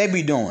they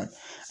be doing.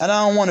 And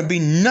I don't want to be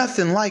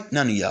nothing like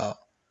none of y'all.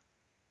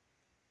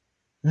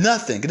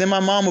 Nothing. Because then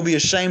my mom will be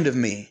ashamed of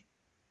me.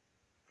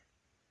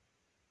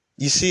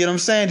 You see what I'm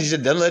saying? You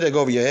just don't let that go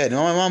over your head.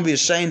 My mom will be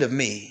ashamed of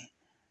me.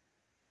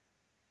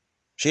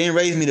 She ain't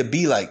raised me to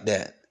be like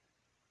that.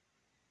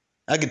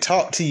 I could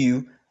talk to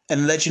you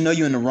and let you know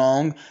you're in the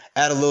wrong,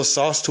 add a little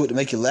sauce to it to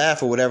make you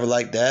laugh or whatever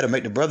like that, or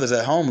make the brothers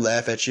at home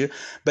laugh at you.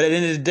 But at the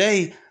end of the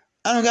day,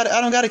 I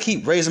don't got to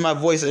keep raising my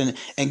voice and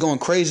going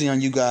crazy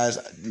on you guys.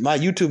 My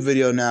YouTube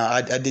video now,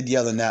 I did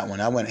yell in that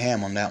one. I went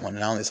ham on that one.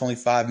 And it's only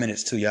 5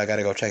 minutes too. Y'all got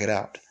to go check it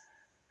out.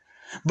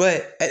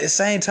 But at the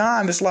same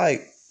time, it's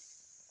like,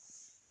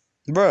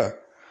 bruh,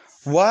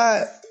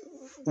 why,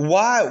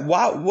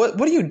 what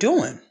are you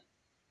doing?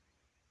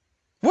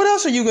 What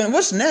else are you going?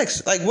 What's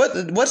next? Like,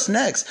 what's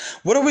next?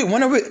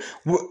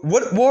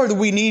 What more do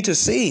we need to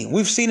see?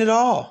 We've seen it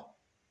all.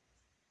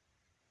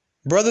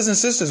 Brothers and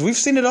sisters, we've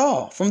seen it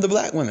all from the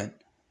black women.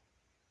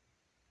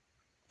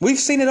 We've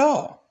seen it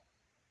all.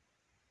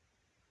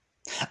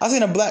 I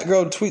seen a black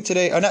girl tweet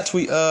today, or not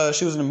tweet,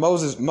 she was in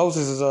Moses'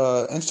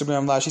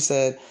 Instagram live. She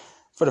said,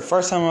 for the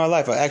first time in my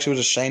life, I actually was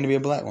ashamed to be a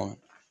black woman.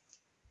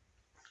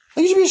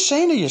 You should be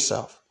ashamed of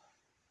yourself.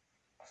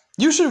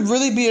 You should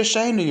really be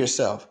ashamed of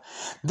yourself.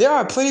 There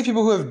are plenty of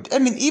people who have, I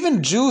mean,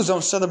 even Jews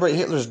don't celebrate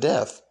Hitler's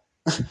death.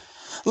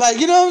 Like,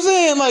 you know what I'm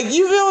saying? Like,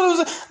 you feel what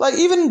I'm saying? Like,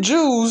 even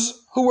Jews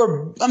who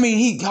were, I mean,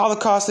 he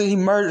holocausted, he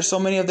murdered so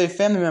many of their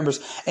family members,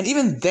 and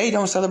even they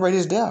don't celebrate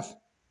his death.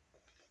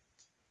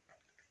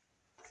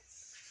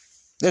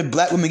 There's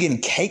black women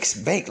getting cakes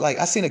baked. Like,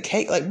 I seen a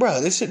cake, like,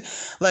 bro, this shit,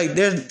 like,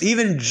 there's,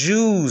 even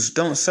Jews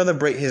don't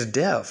celebrate his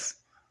death.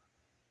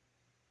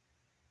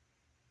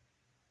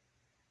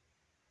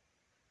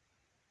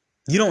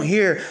 You don't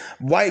hear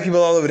white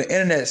people all over the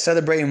internet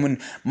celebrating when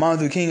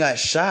Martin Luther King got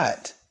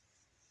shot.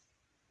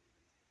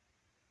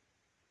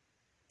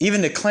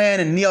 Even the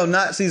Klan and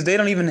neo-Nazis, they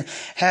don't even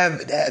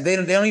have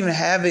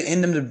it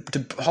in them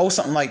to hold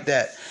something like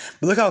that.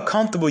 But look how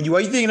comfortable you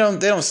are. You think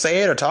they don't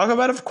say it or talk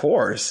about it? Of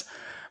course.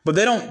 But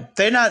they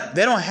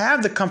don't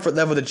have the comfort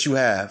level that you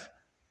have.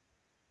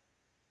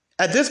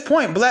 At this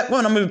point, black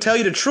women, I'm going to tell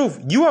you the truth.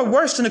 You are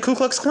worse than the Ku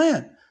Klux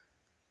Klan.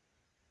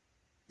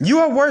 You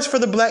are worse for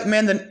the black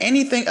man than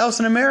anything else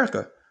in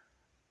America.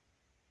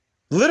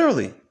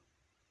 Literally.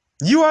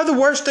 You are the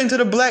worst thing to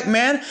the black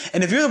man.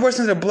 And if you're the worst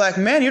thing to the black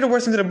man, you're the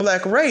worst thing to the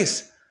black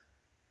race.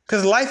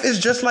 Because life is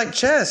just like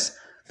chess.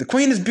 The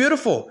queen is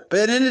beautiful. But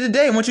at the end of the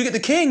day, once you get the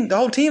king, the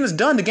whole team is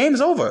done. The game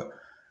is over.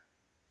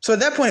 So at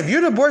that point, if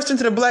you're the worst thing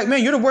to the black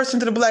man, you're the worst thing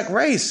to the black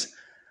race.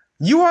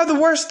 You are the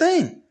worst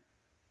thing.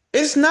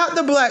 It's not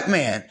the black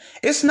man.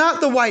 It's not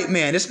the white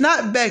man. It's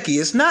not Becky.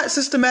 It's not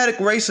systematic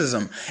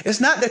racism.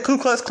 It's not the Ku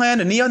Klux Klan,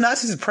 the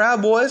neo-Nazis, the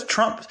Proud Boys,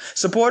 Trump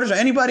supporters, or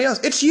anybody else.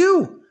 It's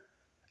you.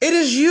 It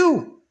is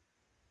you.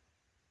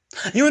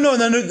 You know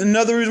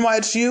another reason why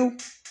it's you?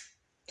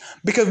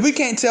 Because we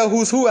can't tell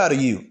who's who out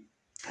of you.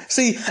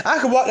 See, I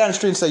could walk down the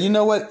street and say, you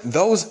know what?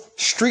 Those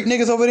street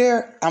niggas over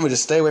there, I'm gonna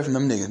just stay away from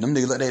them niggas. Them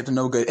niggas like they have to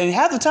know good. And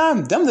half the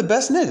time, them the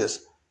best niggas.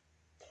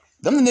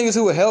 Them the niggas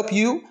who will help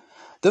you.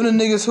 Them the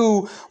niggas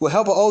who will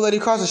help an old lady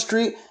cross the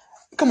street.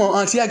 Come on,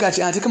 auntie, I got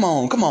you, auntie. Come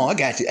on, I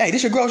got you. Hey,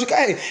 this your grocery.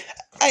 Hey,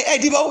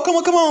 Devo, come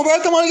on, bro.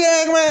 Come on,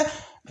 yeah, man.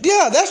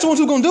 Yeah, that's the ones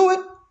who gonna do it.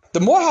 The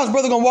Morehouse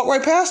brother gonna walk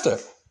right past her.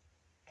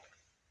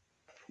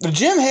 The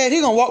gym head,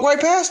 he gonna walk right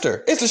past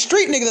her. It's the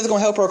street nigga that's gonna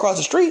help her across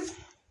the street.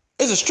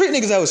 It's the street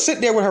niggas that will sit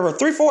there with her for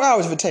 3-4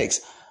 hours if it takes.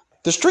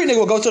 The street nigga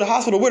will go to the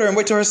hospital with her and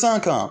wait till her son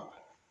come.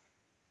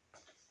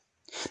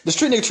 The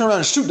street nigga turn around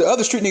and shoot the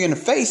other street nigga in the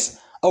face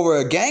over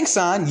a gang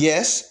sign,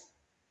 yes.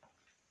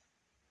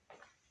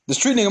 The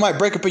street nigga might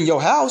break up in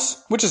your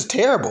house, which is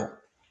terrible.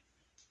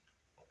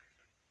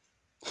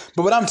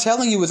 But what I'm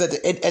telling you is at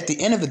the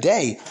end of the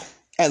day,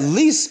 at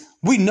least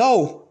we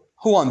know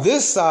who on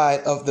this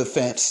side of the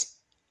fence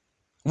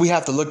we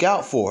have to look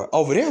out for.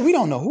 Over there, we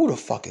don't know who the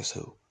fuck is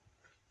who.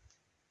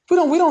 We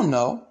don't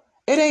know.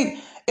 We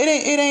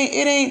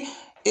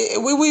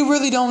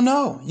really don't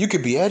know. You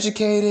could be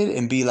educated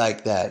and be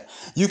like that.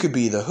 You could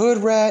be the hood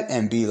rat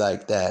and be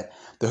like that.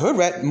 The hood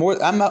rat,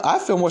 I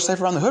feel more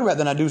safe around the hood rat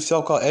than I do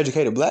so-called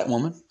educated black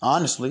woman,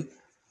 honestly.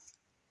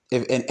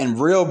 And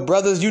real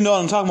brothers, you know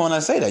what I'm talking about when I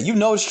say that. You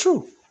know it's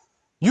true.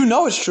 You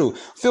know it's true.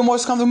 Feel more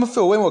comfortable,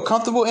 feel way more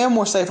comfortable and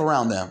more safe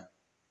around them.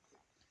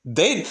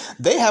 They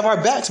have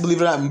our backs,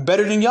 believe it or not,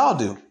 better than y'all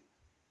do.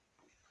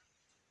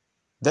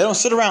 They don't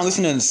sit around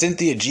listening to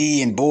Cynthia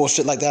G and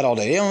bullshit like that all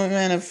day. They don't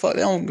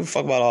give a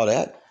fuck about all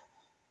that.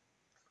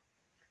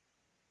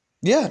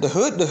 Yeah, the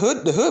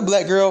hood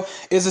black girl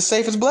is the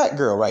safest black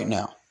girl right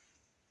now.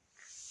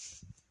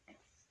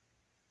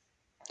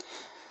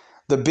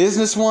 The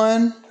business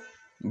one,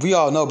 we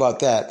all know about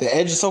that.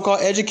 The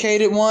so-called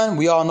educated one,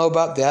 we all know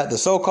about that. The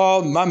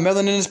so-called my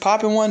melanin is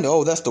popping one,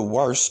 oh, that's the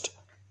worst.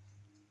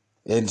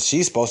 And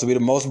she's supposed to be the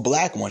most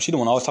black one. She the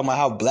one always talking about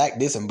how black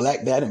this and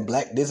black that and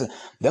black this. And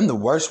them the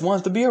worst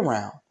ones to be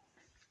around.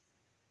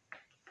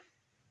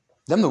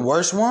 Them the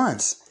worst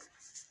ones.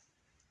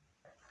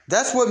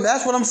 That's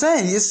what I'm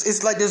saying.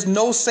 It's like there's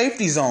no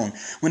safety zone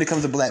when it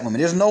comes to black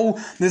women. There's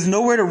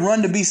nowhere to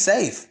run to be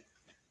safe.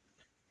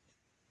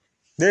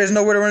 There's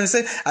nowhere to run to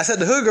safe. I said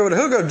the hood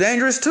girl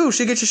dangerous too.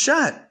 She get you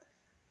shot.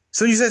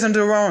 Soon you say something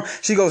wrong,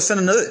 she go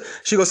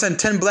send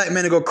 10 black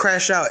men to go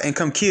crash out and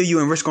come kill you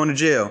and risk going to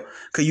jail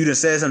because you done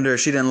said something to her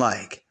she didn't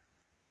like.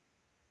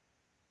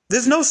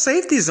 There's no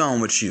safety zone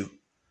with you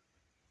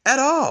at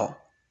all.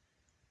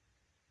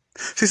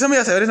 See, some of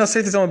y'all say, there's no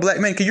safety zone with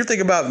black men because you're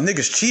thinking about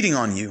niggas cheating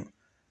on you.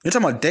 You're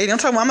talking about dating.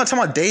 I'm not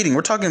talking about dating.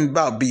 We're talking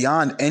about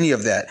beyond any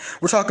of that.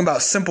 We're talking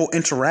about simple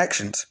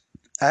interactions.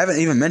 I haven't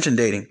even mentioned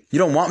dating. You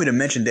don't want me to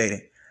mention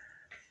dating.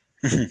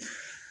 You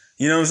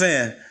know what I'm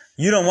saying?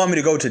 You don't want me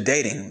to go to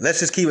dating. Let's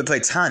just keep it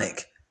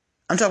platonic.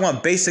 I'm talking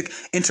about basic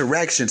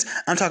interactions.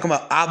 I'm talking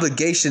about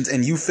obligations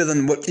and you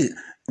feeling what you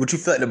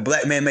feel like the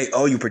black man may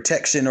owe you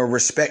protection or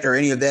respect or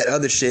any of that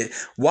other shit.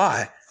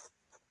 Why?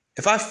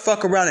 If I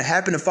fuck around and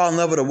happen to fall in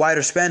love with a white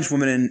or Spanish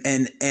woman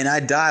and I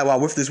die while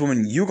with this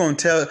woman, you gonna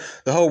tell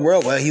the whole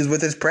world, well, he's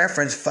with his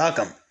preference. Fuck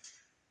him.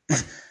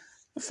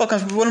 What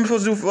am I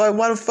supposed to do?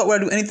 Why the fuck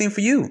would I do anything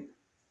for you?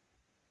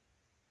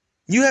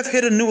 You have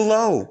hit a new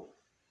low.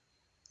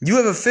 You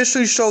have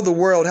officially showed the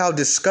world how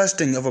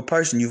disgusting of a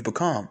person you've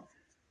become.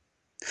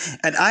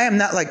 And I am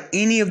not like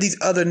any of these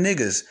other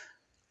niggas.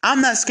 I'm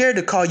not scared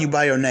to call you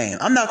by your name.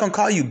 I'm not going to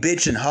call you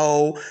bitch and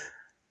hoe.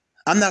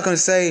 I'm not going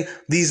to say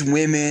these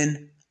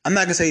women. I'm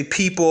not going to say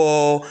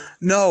people.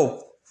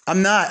 No,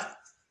 I'm not.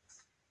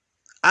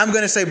 I'm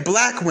going to say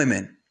black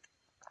women.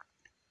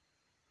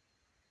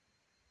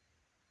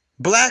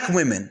 Black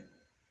women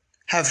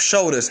have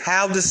showed us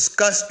how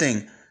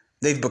disgusting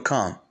they've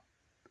become.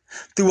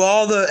 Through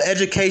all the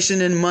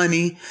education and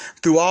money,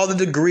 through all the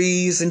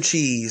degrees and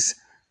cheese,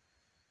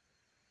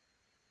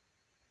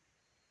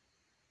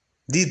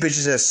 these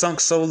bitches have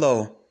sunk so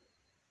low,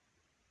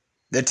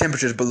 their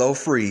temperature's below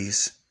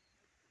freeze.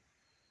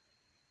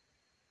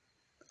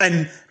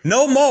 And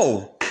no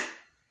more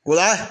will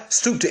I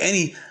stoop to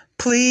any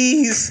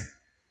please.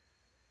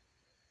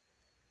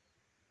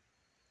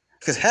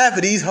 Because half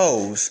of these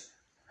hoes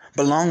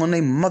belong on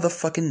their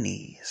motherfucking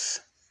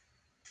knees.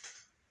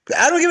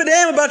 I don't give a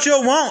damn about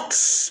your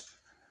wants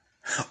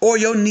or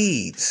your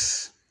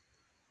needs.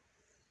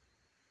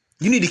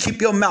 You need to keep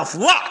your mouth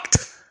locked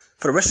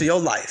for the rest of your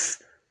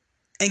life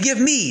and give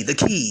me the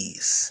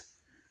keys.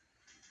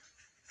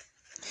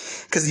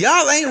 Because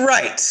y'all ain't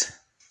right.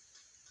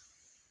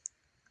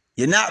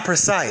 You're not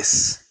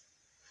precise.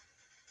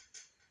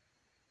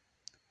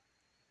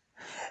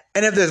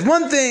 And if there's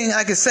one thing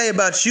I can say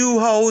about you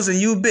hoes and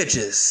you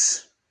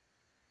bitches,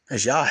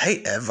 is y'all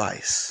hate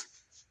advice.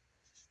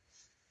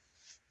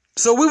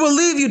 So we will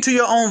leave you to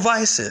your own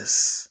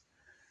vices.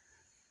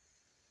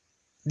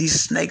 These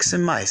snakes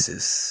and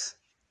mices.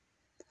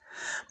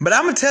 But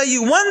I'm going to tell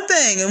you one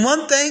thing and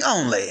one thing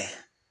only.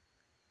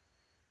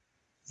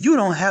 You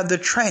don't have the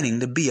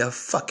training to be a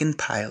fucking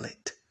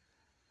pilot.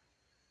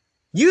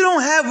 You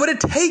don't have what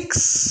it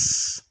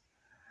takes.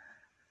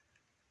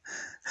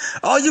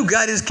 All you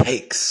got is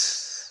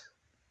cakes.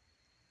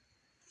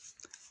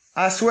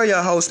 I swear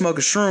y'all hoes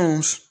smoking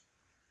shrooms,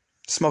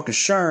 smoking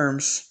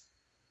sherms.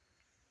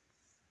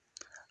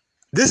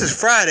 This is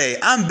Friday.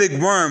 I'm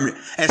Big Worm.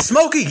 And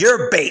Smokey,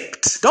 you're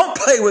baked. Don't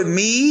play with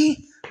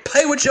me.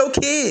 Play with your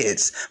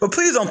kids. But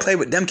please don't play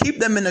with them. Keep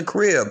them in the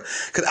crib.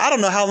 Because I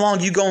don't know how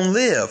long you gonna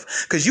live.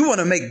 Because you want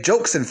to make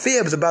jokes and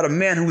fibs about a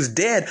man who's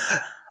dead.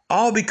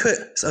 All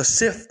because of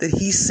stuff that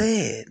he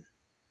said.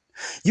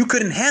 You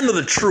couldn't handle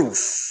the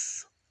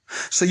truth.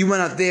 So you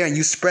went out there and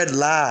you spread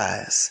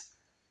lies.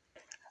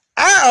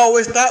 I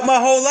always thought my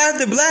whole life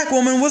the black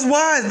woman was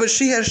wise. But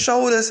she has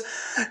showed us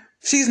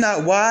she's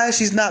not wise.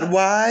 She's not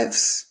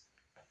wives.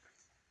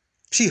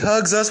 She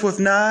hugs us with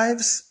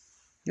knives.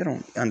 You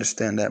don't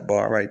understand that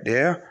bar right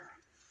there.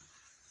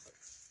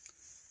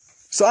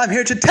 So I'm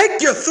here to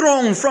take your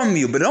throne from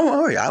you. But don't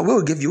worry, I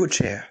will give you a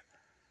chair.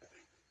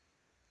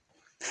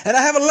 And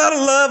I have a lot of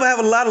love. I have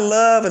a lot of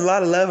love and a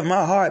lot of love in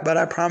my heart. But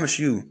I promise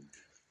you,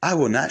 I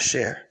will not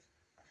share.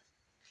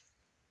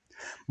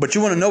 But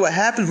you want to know what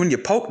happens when you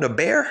poke the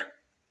bear?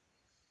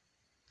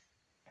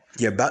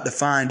 You're about to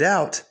find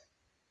out.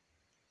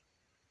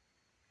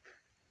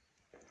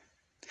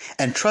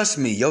 And trust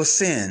me, your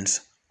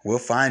sins will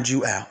find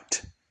you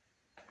out.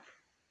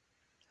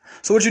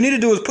 So what you need to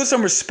do is put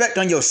some respect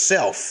on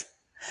yourself.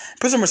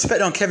 Put some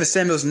respect on Kevin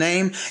Samuels'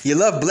 name. You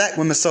love black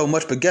women so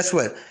much, but guess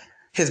what?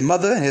 His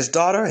mother and his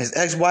daughter, his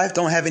ex-wife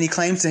don't have any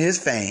claims to his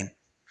fame.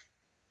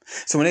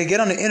 So when they get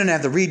on the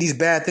internet to read these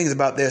bad things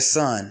about their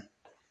son,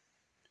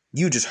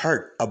 you just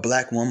hurt a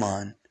black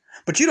woman.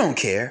 But you don't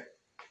care.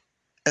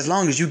 As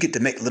long as you get to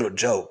make little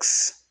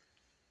jokes.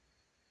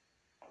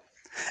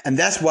 And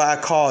that's why I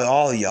call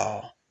all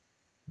y'all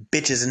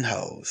bitches and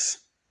hoes.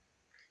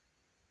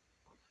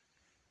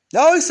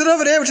 Oh, you sit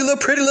over there with your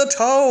little pretty little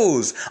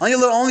toes on your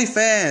little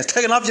OnlyFans,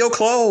 taking off your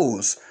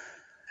clothes.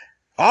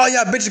 All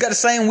y'all bitches got the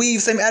same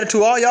weave, same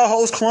attitude. All y'all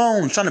hoes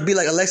clones, trying to be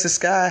like Alexis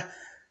Sky.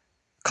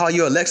 Call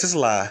you Alexis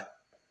Lie.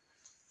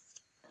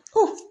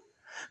 Whew.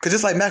 Because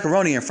just like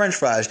macaroni and french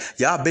fries,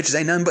 y'all bitches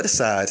ain't nothing but the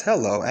sides.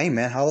 Hello,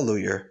 amen,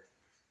 hallelujah.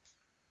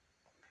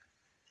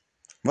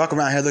 Walk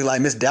around here looking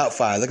like Miss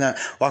Doubtfire.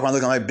 Walk around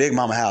looking like Big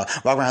Mama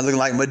House. Walk around looking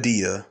like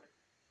Madea.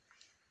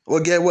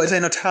 Well, get what? It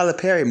ain't no Tyler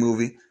Perry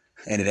movie.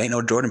 And it ain't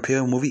no Jordan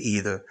Peele movie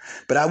either.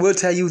 But I will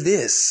tell you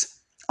this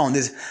on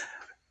this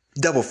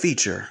double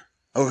feature,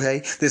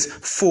 okay? This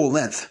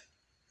full-length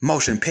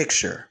motion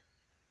picture.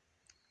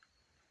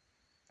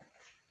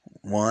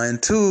 1,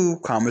 2,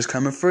 karma's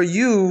coming for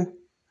you.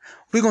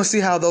 We're going to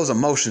see how those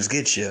emotions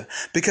get you.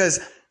 Because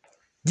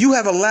you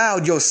have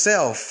allowed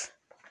yourself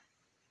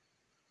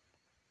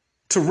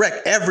to wreck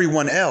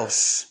everyone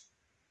else.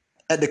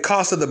 At the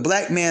cost of the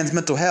black man's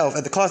mental health.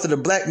 At the cost of the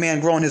black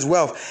man growing his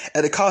wealth.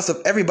 At the cost of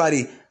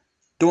everybody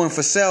doing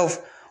for self,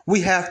 we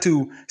have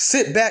to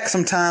sit back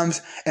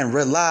sometimes and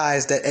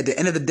realize that at the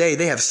end of the day,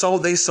 they have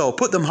sold their soul.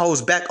 Put them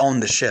hoes back on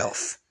the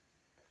shelf.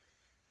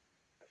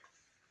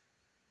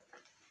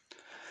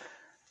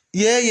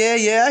 Yeah,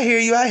 I hear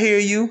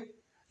you.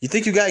 You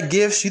think you got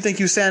gifts? You think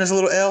you Santa's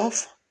little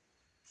elf?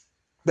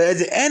 But at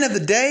the end of the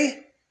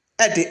day,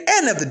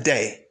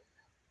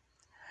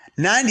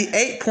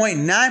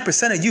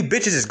 98.9% of you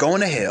bitches is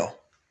going to hell.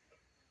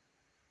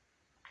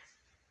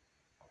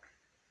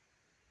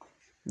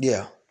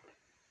 Yeah.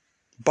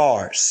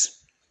 Bars,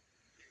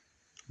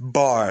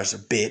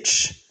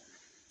 bitch.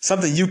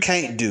 Something you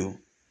can't do.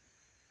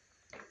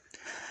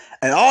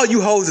 And all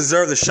you hoes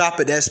deserve to shop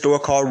at that store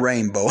called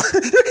Rainbow.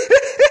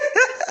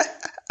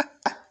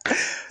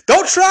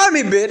 Don't try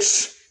me,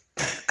 bitch.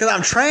 Because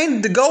I'm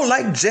trained to go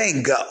like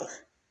Django.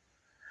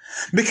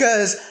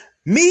 Because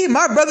me,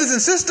 my brothers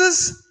and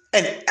sisters,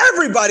 and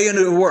everybody in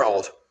the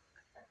world,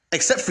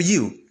 except for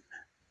you,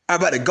 are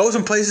about to go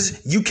some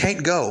places you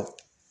can't go.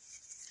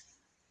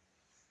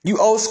 You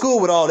old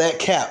school with all that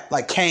cap,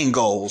 like cane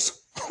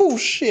goals. Oh,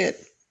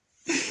 shit.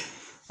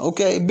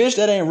 Okay, bitch,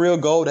 that ain't real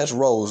gold. That's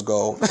rose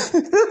gold.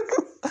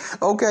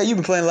 Okay, you've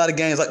been playing a lot of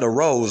games like the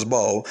Rose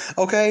Bowl.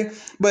 Okay,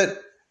 but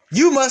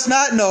you must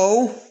not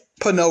know,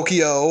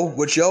 Pinocchio,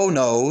 with your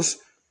nose.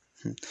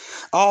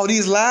 All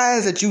these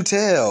lies that you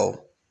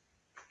tell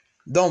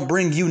don't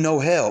bring you no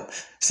help.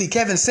 See,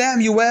 Kevin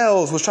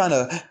Samuels was trying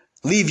to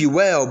leave you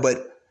well, but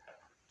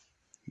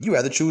you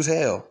rather choose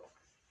hell.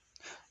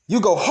 You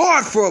go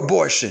hard for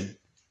abortion.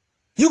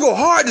 You go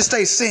hard to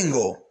stay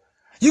single.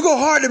 You go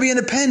hard to be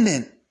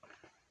independent.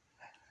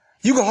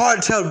 You go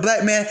hard to tell the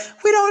black man,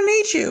 we don't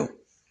need you.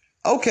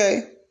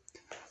 Okay.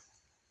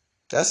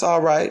 That's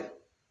all right.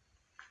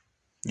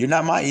 You're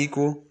not my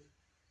equal.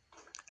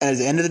 And at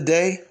the end of the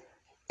day,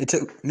 it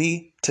took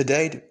me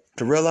today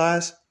to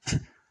realize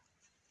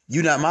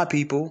you're not my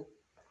people.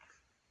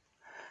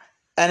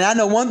 And I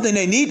know one thing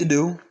they need to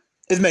do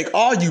is make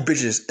all you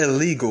bitches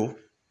illegal.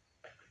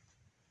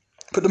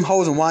 Put them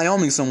hoes in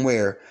Wyoming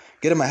somewhere.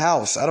 Get them a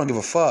house. I don't give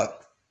a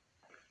fuck.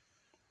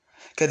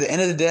 Because at the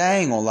end of the day, I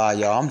ain't gonna lie,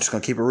 y'all. I'm just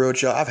gonna keep it real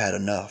with y'all. I've had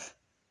enough.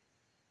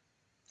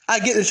 I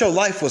get that your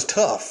life was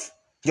tough.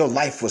 Your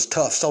life was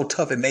tough. So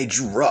tough it made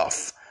you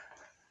rough.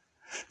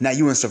 Now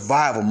you in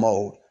survival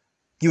mode.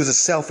 You was a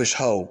selfish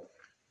hoe.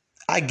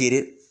 I get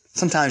it.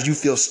 Sometimes you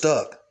feel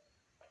stuck.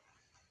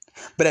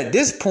 But at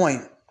this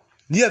point,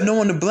 you have no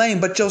one to blame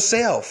but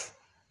yourself.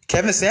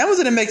 Kevin Samuels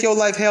didn't make your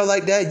life hell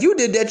like that. You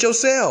did that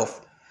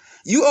yourself.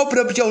 You opened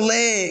up your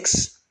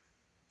legs.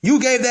 You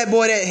gave that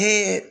boy that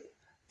head.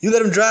 You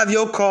let him drive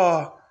your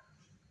car.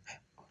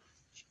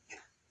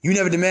 You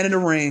never demanded a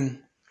ring.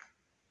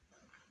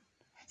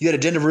 You had a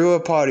gender reveal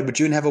party, but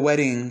you didn't have a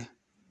wedding.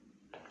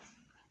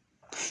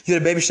 You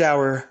had a baby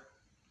shower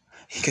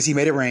because he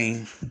made it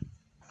rain.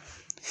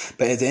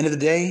 But at the end of the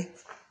day,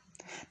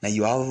 now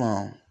you all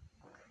alone.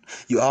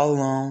 You all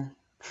alone.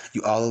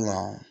 You all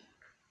alone.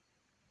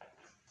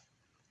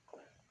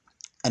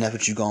 And that's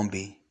what you gonna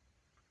be.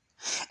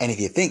 And if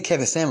you think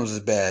Kevin Samuels is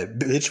bad,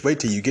 bitch, wait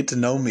till you get to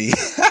know me.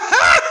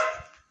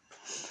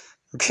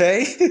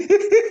 Okay?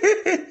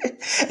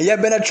 And y'all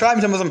better try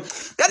me some,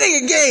 that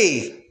nigga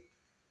gay.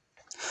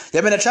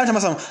 Y'all better try me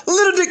some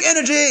little dick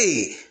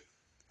energy.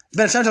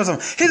 Better try me some,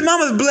 his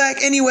mama's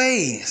black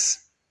anyways.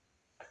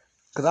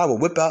 Because I will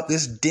whip out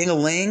this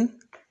ding-a-ling,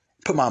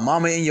 put my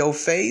mama in your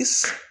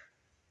face,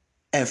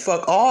 and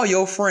fuck all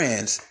your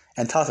friends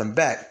and toss them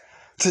back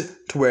to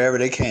wherever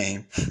they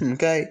came.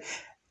 Okay?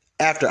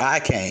 After I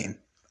came.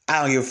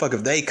 I don't give a fuck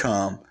if they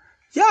come.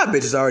 Y'all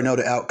bitches already know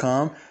the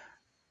outcome.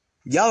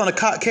 Y'all on the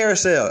cock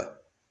carousel.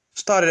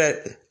 Started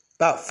at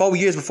about 4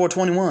 years before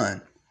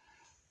 21.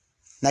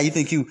 Now you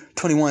think you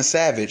 21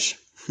 savage.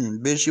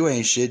 Bitch, you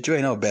ain't shit. You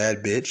ain't no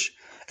bad bitch.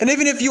 And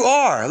even if you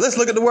are, let's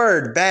look at the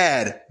word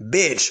bad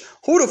bitch.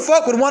 Who the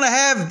fuck would want to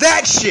have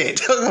that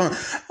shit?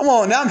 Come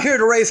on, now I'm here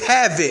to raise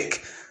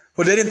havoc.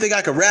 Well, they didn't think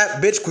I could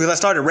rap, bitch, because I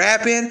started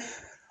rapping.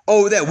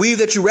 Oh, that weave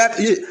that you wrap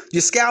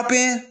your scalp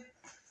in?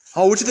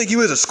 Oh, what you think you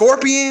was, a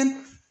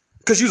scorpion?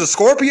 Because you was a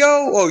Scorpio?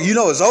 Oh, you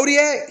know a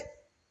zodiac?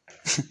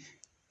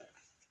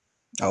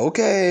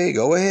 Okay,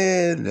 go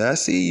ahead. I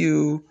see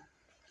you.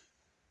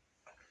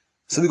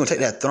 So we're going to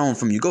take that throne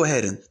from you. Go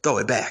ahead and throw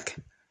it back.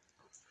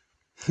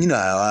 You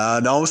know,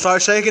 don't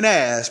start shaking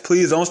ass.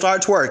 Please don't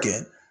start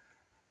twerking.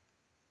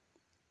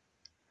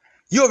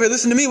 You over here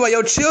listening to me while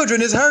your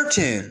children is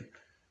hurting.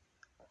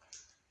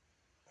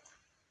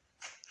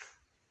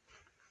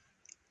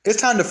 It's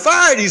time to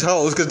fire these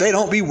hoes because they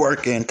don't be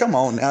working. Come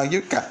on now,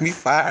 you got me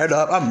fired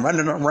up. I'm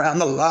running around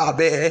the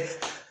lobby.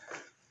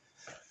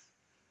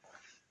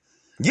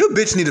 You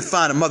bitch need to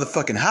find a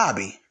motherfucking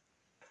hobby.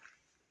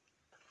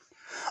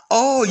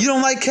 Oh, you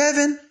don't like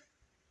Kevin?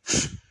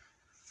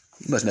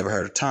 You must never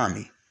heard of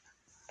Tommy.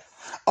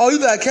 Oh, you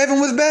thought Kevin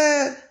was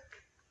bad?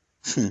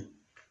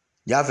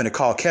 Y'all finna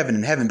call Kevin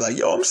in heaven and be like,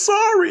 yo, I'm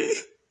sorry.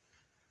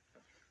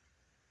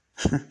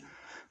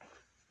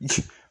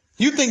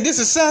 You think this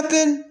is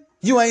something?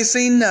 You ain't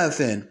seen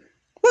nothing.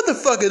 What the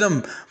fuck are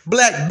them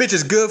black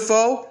bitches good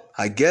for?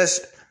 I guess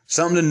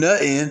something to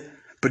nut in.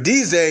 But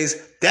these days,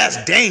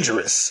 that's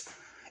dangerous.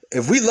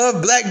 If we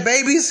love black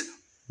babies,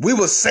 we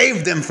will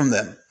save them from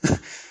them.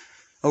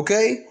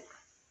 Okay?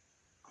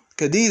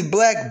 Because these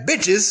black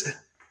bitches,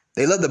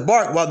 they love to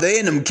bark while they're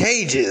in them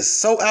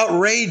cages. So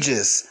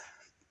outrageous.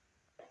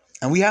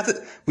 And we have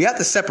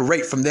to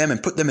separate from them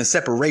and put them in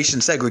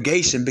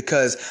segregation,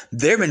 because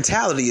their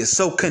mentality is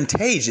so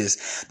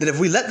contagious that if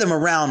we let them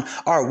around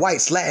our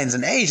whites, Latins,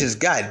 and Asians,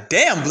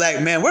 goddamn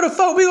black man, where the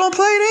fuck we gonna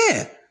play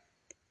then?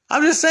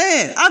 I'm just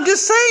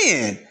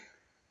saying.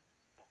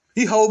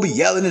 You whole be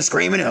yelling and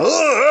screaming and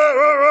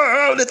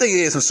that thing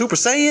is some Super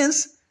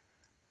Saiyans.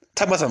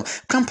 Talking about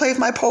some, come play with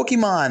my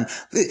Pokemon.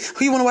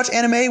 Who you want to watch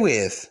anime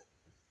with?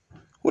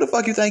 Who the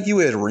fuck you think you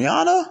is,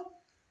 Rihanna?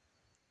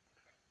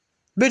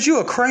 Bitch, you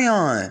a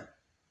crayon.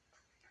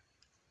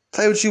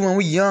 Play with you when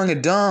we young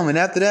and dumb, and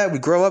after that we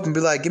grow up and be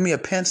like, give me a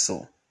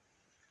pencil.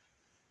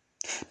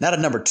 Not a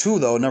number 2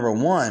 though. Number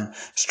 1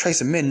 is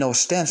Trace Men, no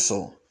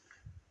stencil.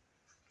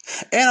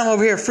 And I'm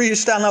over here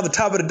freestyling off the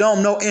top of the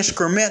dome, no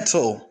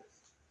instrumental.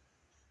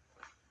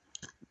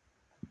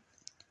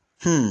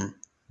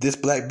 This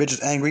black bitch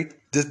is angry.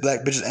 This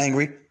black bitch is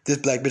angry. This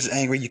black bitch is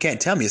angry. You can't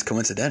tell me it's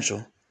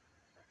coincidental.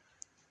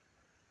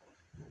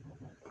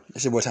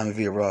 It's your boy Tommy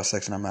V, Raw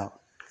Sex, and I'm out.